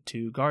adjacent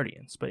to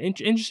Guardians. But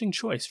interesting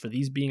choice for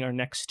these being our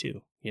next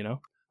 2, you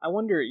know? I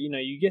wonder,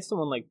 you get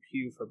someone like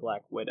Pugh for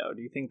Black Widow.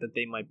 Do you think that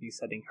they might be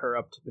setting her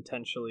up to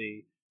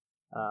potentially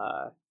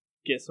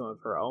get some of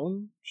her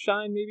own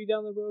shine maybe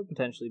down the road?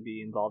 Potentially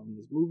be involved in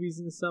these movies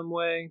in some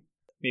way?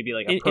 Maybe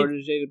like a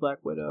protege to Black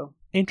Widow?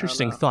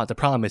 Interesting thought. The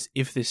problem is,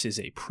 if this is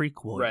a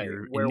prequel,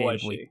 you're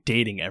inevitably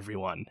dating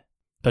everyone,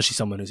 especially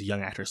someone who's a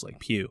young actress like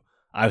Pugh.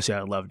 obviously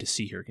I'd love to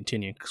see her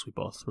continue because we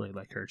both really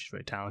like her. She's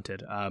very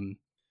talented.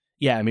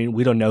 Yeah, I mean,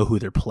 we don't know who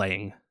they're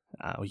playing.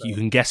 You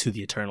can guess who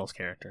the Eternals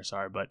characters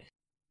are, but,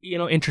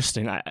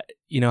 interesting.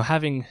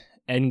 Having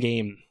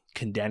Endgame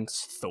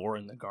condense Thor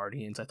and the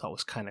Guardians, I thought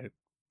was kind of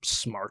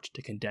smart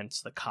to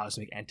condense the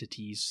cosmic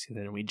entities, and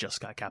then we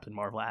just got Captain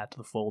Marvel added to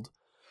the fold.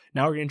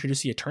 Now we're going to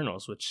introduce the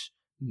Eternals, which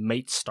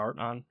might start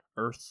on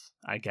Earth.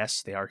 I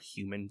guess they are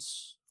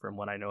humans from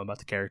what I know about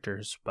the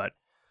characters, but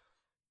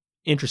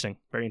interesting,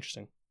 very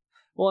interesting.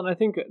 Well, and I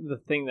think the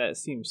thing that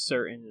seems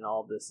certain in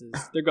all of this is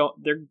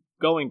they're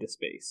going to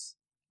space.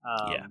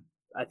 Yeah.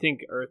 I think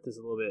Earth is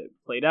a little bit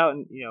played out,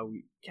 and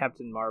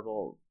Captain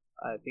Marvel,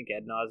 I think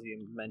ad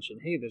nauseum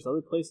mentioned, hey, there's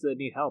other places that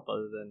need help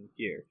other than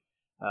here.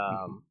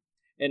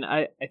 And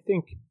I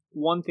think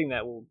one thing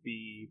that will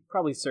be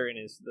probably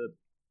certain is the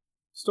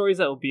stories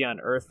that will be on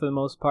Earth for the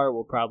most part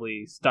will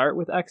probably start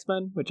with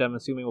X-Men, which I'm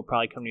assuming will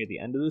probably come near the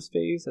end of this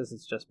phase, as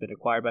it's just been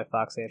acquired by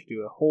Fox. They have to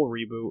do a whole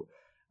reboot.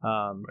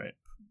 Right.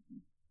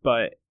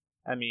 But,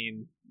 I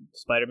mean,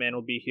 Spider-Man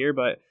will be here,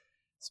 but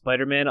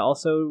Spider-Man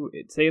also,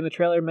 say in the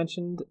trailer,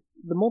 mentioned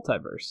the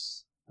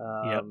multiverse.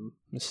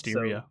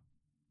 Mysterio. So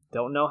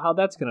don't know how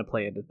that's going to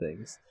play into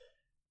things.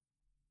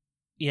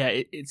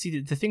 Yeah,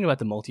 the thing about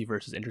the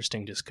multiverse is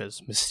interesting just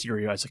because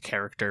Mysterio as a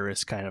character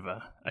is kind of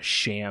a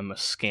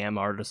scam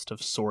artist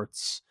of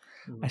sorts.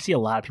 I see a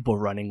lot of people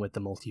running with the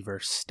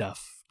multiverse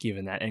stuff,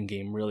 given that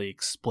Endgame really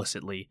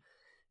explicitly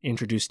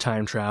introduced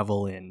time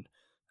travel in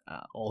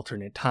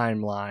alternate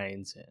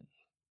timelines and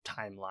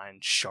timeline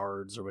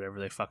shards or whatever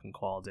they fucking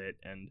called it.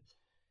 And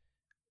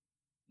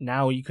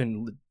now you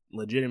can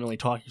legitimately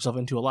talk yourself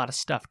into a lot of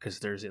stuff because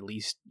there's at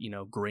least,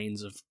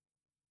 grains of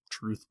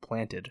truth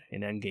planted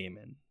in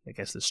Endgame and I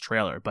guess this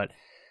trailer, but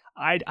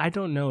I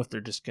don't know if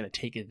they're just going to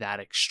take it that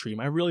extreme.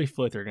 I really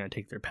feel like they're going to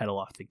take their pedal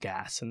off the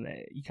gas, and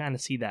you kind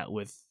of see that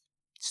with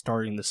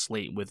starting the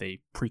slate with a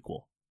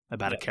prequel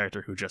about a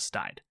character who just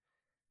died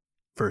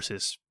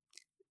versus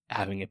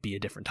having it be a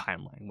different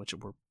timeline, which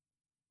we're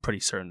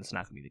pretty certain is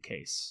not going to be the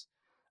case.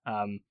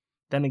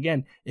 Then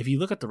again, if you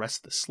look at the rest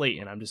of the slate,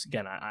 and I'm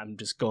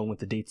just going with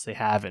the dates they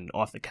have and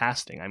off the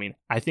casting. I mean,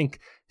 I think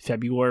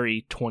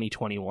February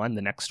 2021,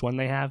 the next one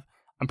they have,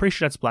 I'm pretty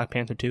sure that's Black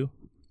Panther 2.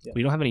 Yeah.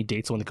 We don't have any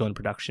dates when they go in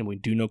production. We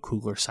do know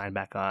Coogler signed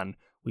back on.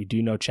 We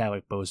do know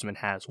Chadwick Boseman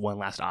has one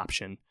last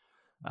option.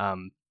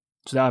 So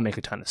that would make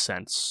a ton of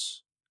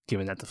sense,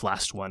 given that the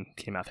last one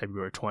came out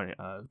February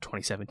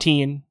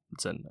 2017.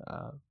 It's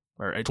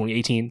or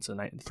 2018. It's a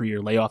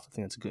 3-year layoff. I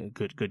think that's a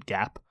good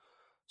gap.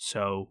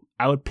 So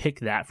I would pick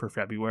that for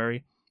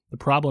February. The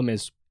problem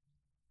is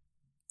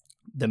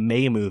the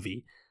May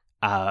movie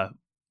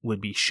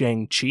would be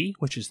Shang-Chi,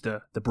 which is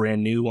the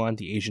brand new one,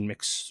 the Asian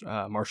mixed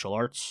martial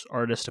arts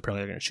artist.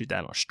 Apparently they're going to shoot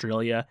that in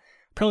Australia.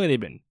 Apparently they've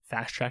been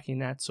fast-tracking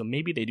that, so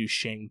maybe they do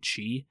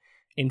Shang-Chi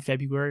in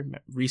February.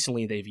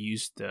 Recently they've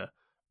used the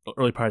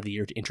early part of the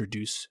year to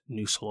introduce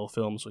new solo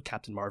films with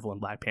Captain Marvel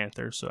and Black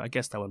Panther, so I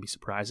guess that wouldn't be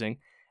surprising.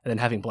 And then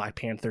having Black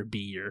Panther be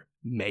your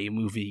May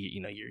movie,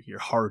 your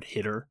hard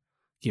hitter,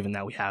 given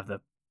that we have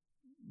the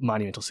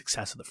monumental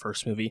success of the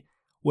first movie.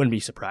 Wouldn't be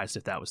surprised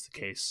if that was the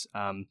case.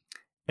 And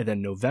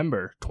then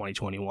November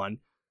 2021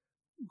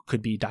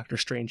 could be Doctor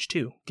Strange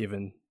 2,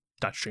 given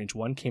Doctor Strange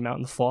 1 came out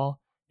in the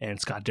fall,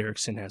 and Scott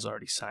Derrickson has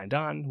already signed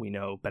on. We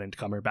know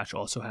Benedict Cumberbatch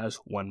also has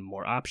one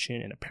more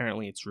option, and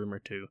apparently it's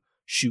rumored to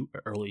shoot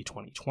early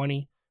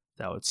 2020.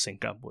 That would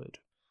sync up with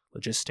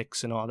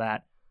logistics and all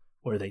that.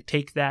 Where they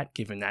take that,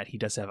 given that he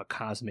does have a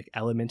cosmic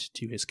element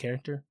to his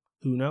character,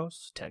 who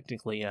knows?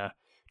 Technically,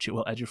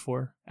 Chiwetel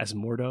Ejiofor as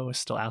Mordo is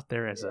still out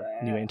there as a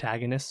new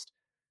antagonist.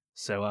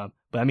 So,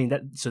 but I mean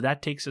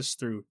that takes us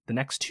through the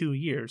next 2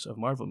 years of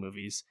Marvel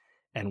movies,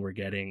 and we're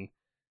getting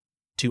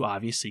 2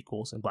 obvious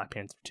sequels in Black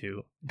Panther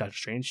 2, Doctor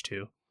Strange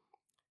 2,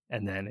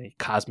 and then a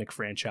cosmic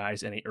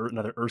franchise and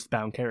another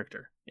Earthbound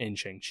character in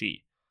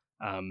Shang-Chi.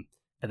 And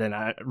then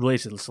I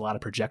realize there's a lot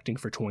of projecting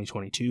for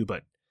 2022,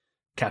 but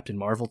Captain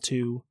Marvel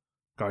 2,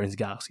 Guardians of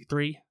the Galaxy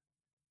 3,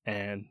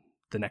 and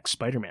the next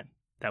Spider-Man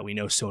that we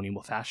know Sony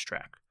will fast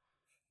track.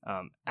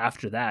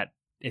 After that,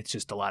 it's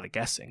just a lot of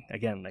guessing.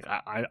 Again, like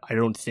I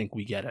don't think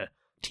we get a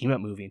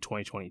team-up movie in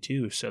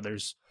 2022, so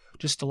there's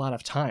just a lot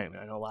of time.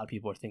 I know a lot of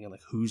people are thinking,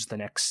 like, who's the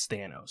next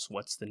Thanos?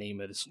 What's the name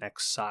of this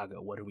next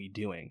saga? What are we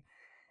doing?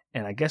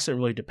 And I guess it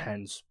really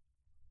depends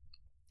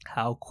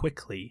how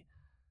quickly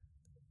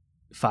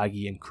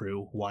Feige and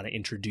crew want to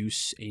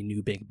introduce a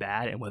new big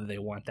bad and whether they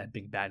want that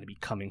big bad to be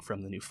coming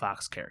from the new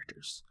Fox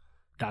characters.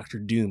 Doctor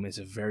Doom is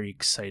a very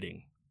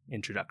exciting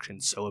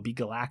introduction, so it'd be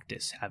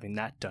Galactus having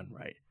that done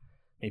right.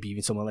 Maybe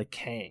even someone like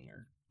Kang,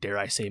 or dare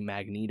I say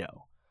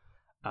Magneto.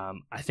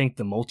 I think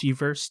the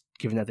multiverse,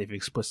 given that they've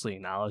explicitly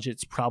acknowledged it,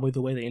 it's probably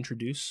the way they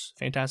introduce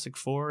Fantastic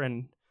Four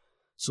and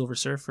Silver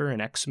Surfer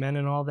and X-Men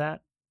and all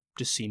that.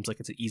 Just seems like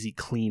it's an easy,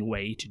 clean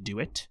way to do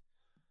it.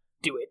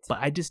 But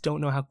I just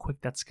don't know how quick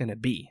that's going to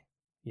be.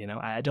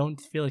 I don't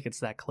feel like it's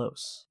that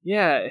close.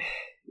 Yeah,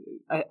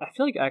 I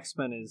feel like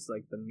X-Men is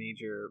like the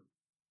major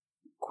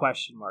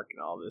question mark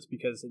in all this,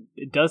 because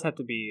it does have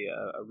to be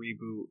a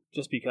reboot,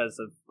 just because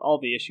of all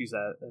the issues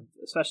that have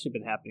especially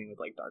been happening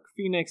with like Dark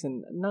Phoenix,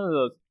 and none of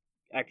those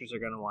actors are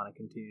going to want to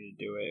continue to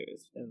do it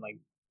and like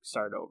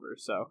start over.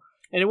 So,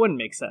 and it wouldn't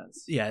make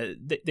sense. Yeah,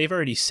 they've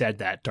already said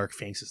that Dark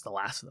Phoenix is the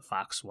last of the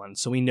Fox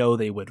ones, so we know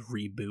they would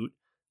reboot,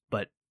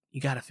 but you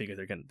got to figure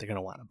they're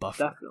gonna want a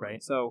buffer, Definitely.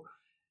 Right? So,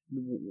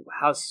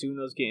 how soon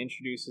those get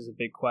introduced is a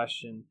big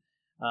question.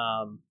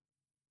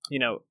 You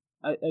know,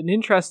 an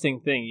interesting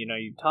thing, you know,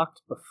 you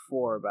talked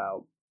before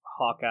about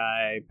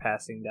Hawkeye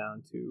passing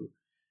down to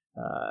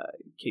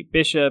Kate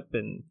Bishop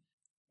and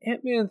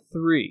Ant-Man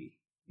 3.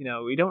 You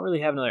know, we don't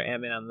really have another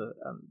Ant-Man on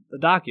the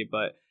docket,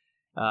 but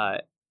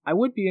I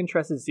would be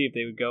interested to see if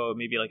they would go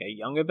maybe like a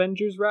Young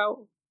Avengers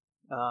route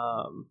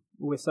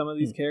with some of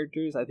these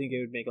characters. I think it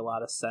would make a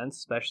lot of sense,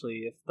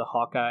 especially if the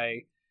Hawkeye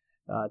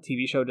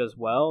TV show does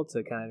well,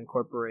 to kind of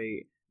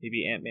incorporate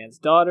maybe Ant-Man's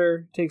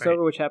daughter takes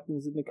over, which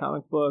happens in the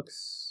comic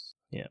books.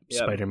 Yeah,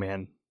 yep.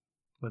 Spider-Man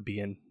would be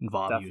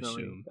involved,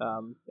 definitely. You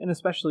assume. And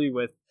especially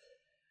with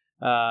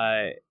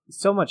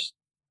so much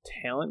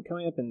talent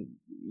coming up, and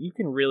you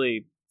can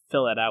really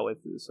fill that out with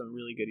some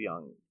really good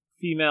young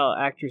female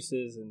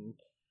actresses. And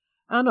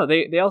I don't know,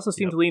 they also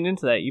seem to lean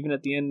into that, even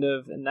at the end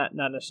of, and not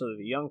necessarily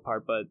the young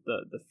part, but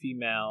the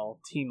female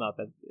team up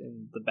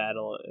in the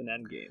battle in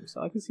Endgame.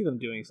 So I can see them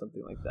doing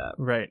something like that.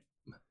 Right.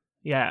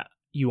 Yeah,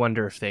 you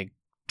wonder if they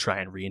try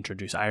and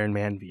reintroduce Iron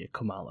Man via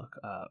Kamala.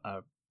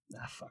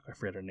 I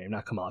forget her name.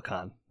 Not Kamala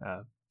Khan.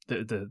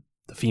 The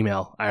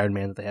female Iron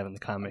Man that they have in the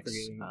comics.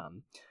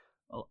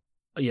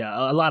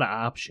 Yeah, a lot of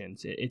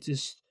options. It's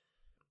just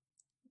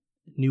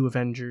New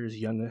Avengers,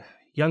 Young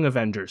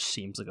Avengers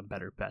seems like a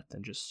better bet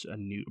than just a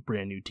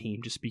brand new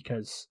team. Just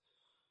because,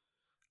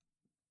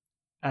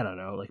 I don't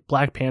know, like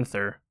Black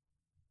Panther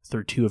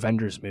through 2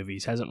 Avengers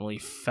movies hasn't really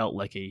felt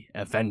like a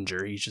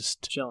Avenger. He's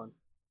just chilling,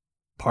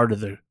 part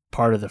of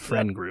the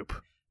friend group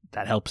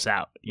that helps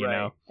out, you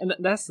know. And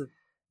that's the...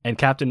 And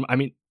Captain, I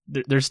mean,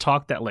 there's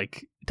talk that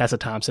like Tessa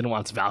Thompson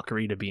wants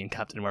Valkyrie to be in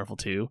Captain Marvel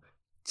 2.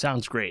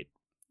 Sounds great.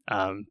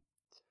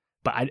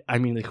 But I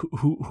mean, like,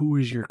 who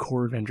is your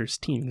core Avengers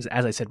team? Because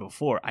as I said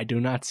before, I do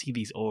not see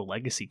these old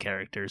legacy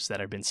characters that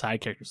have been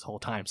side characters the whole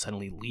time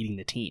suddenly leading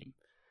the team.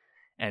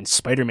 And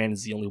Spider-Man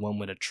is the only one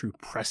with a true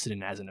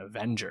precedent as an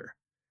Avenger.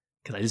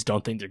 Because I just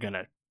don't think they're going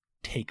to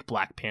take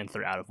Black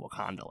Panther out of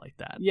Wakanda like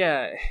that.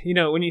 Yeah, you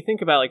know, when you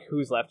think about like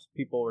who's left,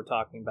 people were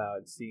talking about,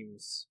 it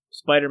seems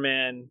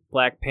Spider-Man,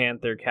 Black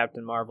Panther,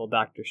 Captain Marvel,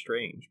 Doctor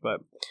Strange. But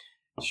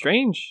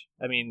Strange,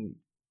 I mean,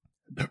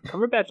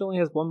 Cumberbatch only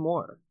has one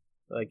more.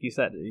 Like you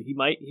said, he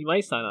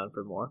might sign on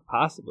for more,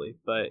 possibly,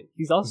 but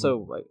he's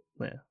also like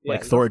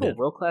Thor did, a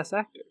world-class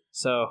actor.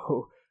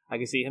 So I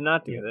can see him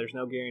not doing it. There's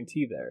no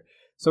guarantee there.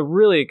 So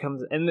really, it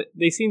comes, and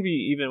they seem to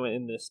be, even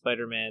in this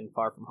Spider-Man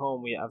Far From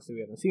Home. We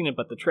haven't seen it,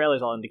 but the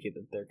trailers all indicate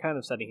that they're kind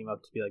of setting him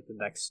up to be like the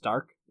next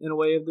Stark in a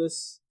way of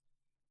this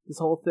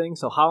whole thing.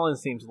 So Holland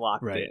seems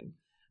locked in.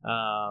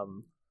 I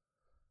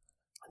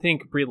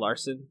think Brie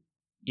Larson,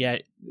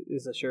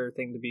 is a sure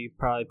thing to be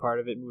probably part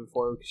of it moving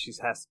forward, because she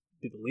has to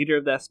be the leader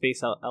of that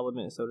space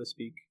element, so to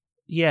speak.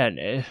 Yeah,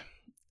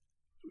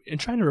 and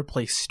trying to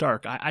replace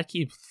Stark, I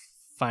keep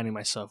finding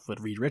myself with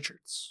Reed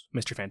Richards,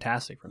 Mr.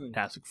 Fantastic from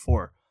Fantastic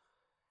Four.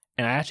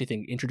 And I actually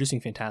think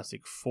introducing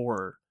Fantastic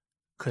Four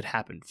could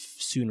happen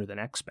sooner than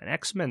X-Men.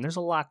 X-Men, there's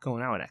a lot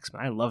going on with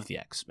X-Men. I love the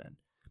X-Men.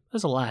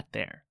 There's a lot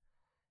there.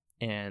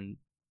 And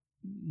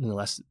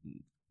unless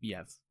you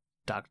have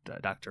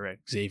Dr.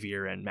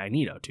 Xavier and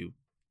Magneto, 2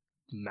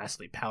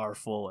 massively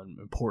powerful and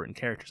important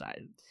characters,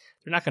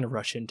 they're not going to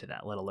rush into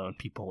that, let alone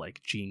people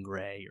like Jean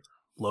Grey or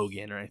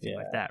Logan or anything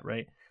like that,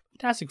 right?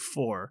 Fantastic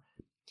Four,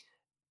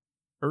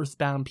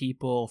 Earthbound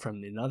people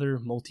from another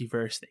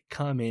multiverse, they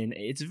come in.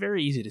 It's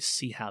very easy to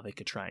see how they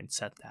could try and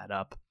set that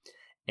up.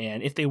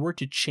 And if they were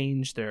to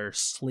change their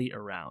slate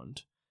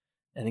around,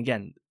 and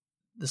again,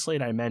 the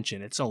slate I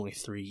mentioned, it's only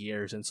 3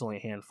 years and it's only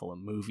a handful of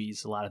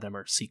movies. A lot of them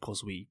are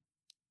sequels we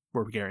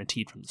were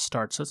guaranteed from the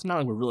start. So it's not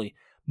like we're really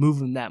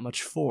moving that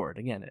much forward.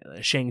 Again,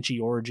 a Shang-Chi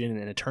origin and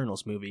an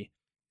Eternals movie,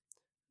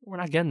 we're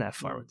not getting that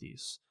far with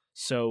these.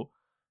 So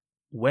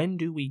when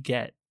do we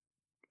get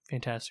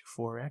Fantastic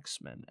Four,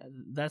 X-Men?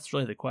 That's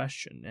really the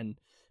question. And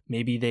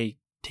maybe they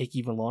take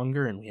even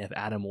longer and we have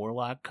Adam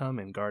Warlock come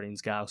in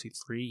Guardians Galaxy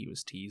 3. He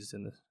was teased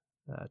in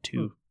the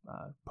 2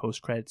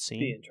 post-credits scene.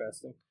 Be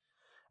interesting.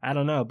 I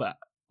don't know, but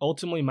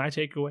ultimately my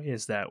takeaway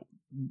is that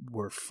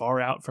we're far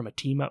out from a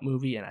team-up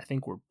movie, and I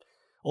think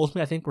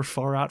we're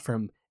far out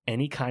from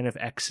any kind of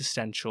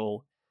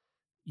existential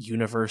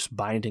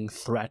universe-binding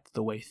threat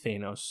the way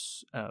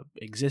Thanos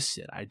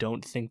existed. I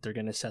don't think they're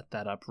going to set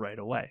that up right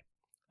away,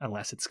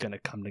 unless it's going to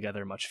come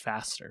together much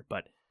faster.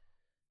 But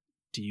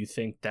do you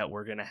think that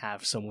we're going to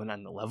have someone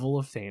on the level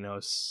of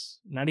Thanos,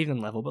 not even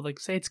level, but like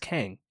say it's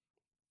Kang?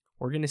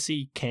 We're going to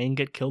see Kang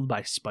get killed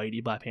by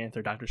Spidey, Black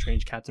Panther, Doctor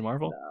Strange, Captain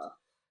Marvel? No.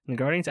 And the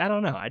Guardians? I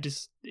don't know.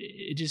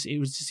 It just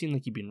seemed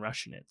like you've been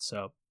rushing it.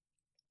 So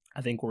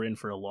I think we're in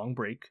for a long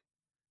break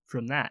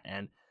from that.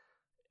 And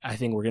I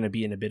think we're going to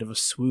be in a bit of a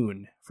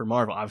swoon for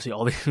Marvel. Obviously,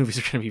 all these movies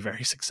are going to be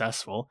very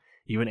successful.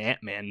 Even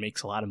Ant-Man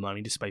makes a lot of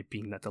money despite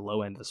being at the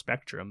low end of the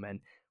spectrum. And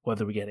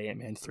whether we get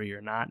Ant-Man 3 or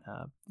not,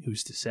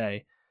 who's to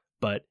say?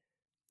 But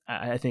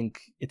I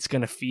think it's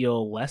going to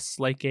feel less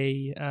like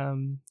a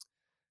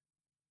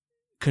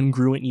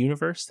congruent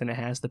universe than it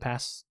has the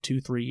past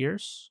 2-3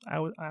 years.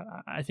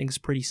 I think it's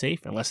pretty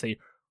safe unless they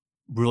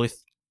really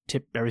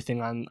tip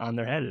everything on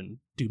their head and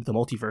do the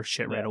multiverse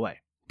shit right away.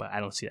 But I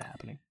don't see that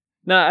happening.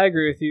 No, I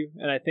agree with you,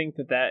 and I think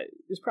that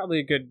is probably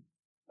a good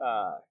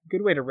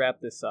way to wrap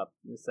this up.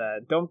 Is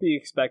that don't be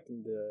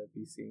expecting to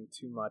be seeing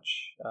too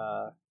much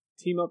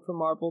team up from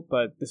Marvel,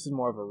 but this is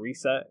more of a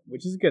reset,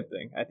 which is a good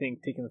thing. I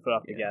think taking the foot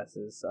off the gas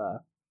is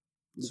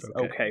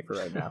okay for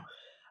right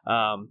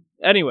now.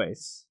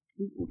 Anyways,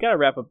 we gotta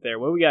wrap up there.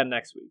 What do we got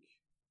next week?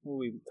 What will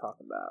we talk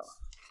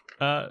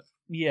about?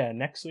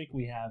 Next week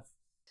we have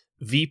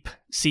Veep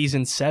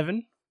Season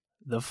 7,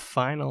 the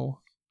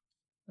final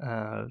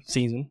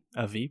season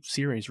of Veep,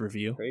 series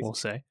review, we'll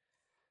say,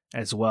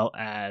 as well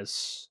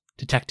as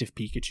Detective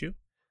Pikachu,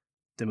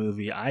 the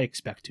movie I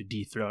expect to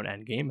dethrone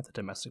Endgame at the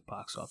domestic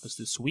box office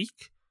this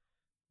week.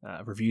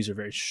 Reviews are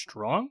very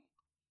strong.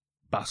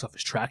 Box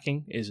office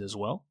tracking is as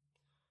well.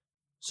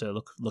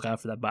 So look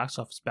out for that box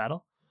office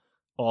battle.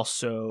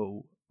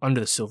 Also, Under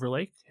the Silver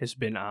Lake has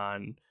been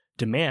on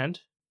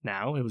demand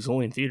now. It was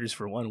only in theaters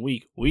for 1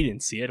 week. We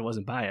didn't see it. It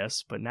wasn't by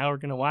us. But now we're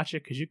going to watch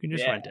it because you can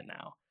just rent it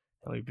now.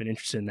 And we've been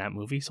interested in that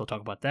movie, so we'll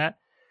talk about that.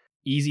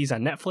 Easy's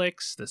on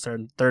Netflix, the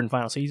third and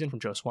final season from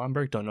Joe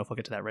Swanberg. Don't know if we'll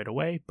get to that right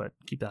away, but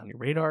keep that on your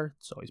radar.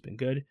 It's always been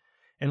good.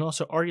 And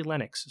also, Ari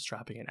Lennox is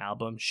dropping an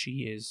album.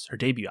 She is her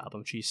debut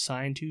album. She's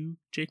signed to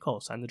J.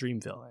 Cole, signed to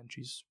Dreamville, and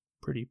she's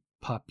pretty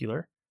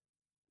popular.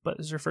 But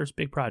this is her first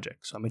big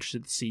project, so I'm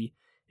interested to see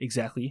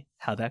exactly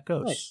how that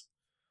goes. Nice.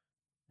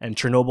 And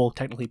Chernobyl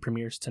technically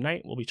premieres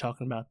tonight. We'll be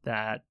talking about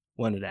that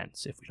when it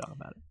ends, if we talk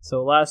about it. So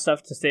a lot of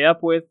stuff to stay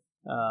up with.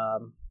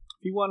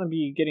 If you want to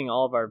be getting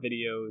all of our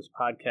videos,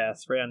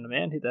 podcasts right on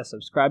demand, hit that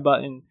subscribe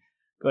button.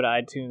 Go to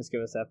iTunes,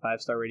 give us that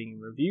 5-star rating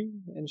and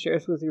review, and share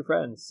us with your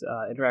friends.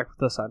 Interact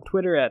with us on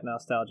Twitter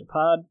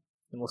 @NostalgiaPod,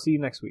 and we'll see you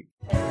next week.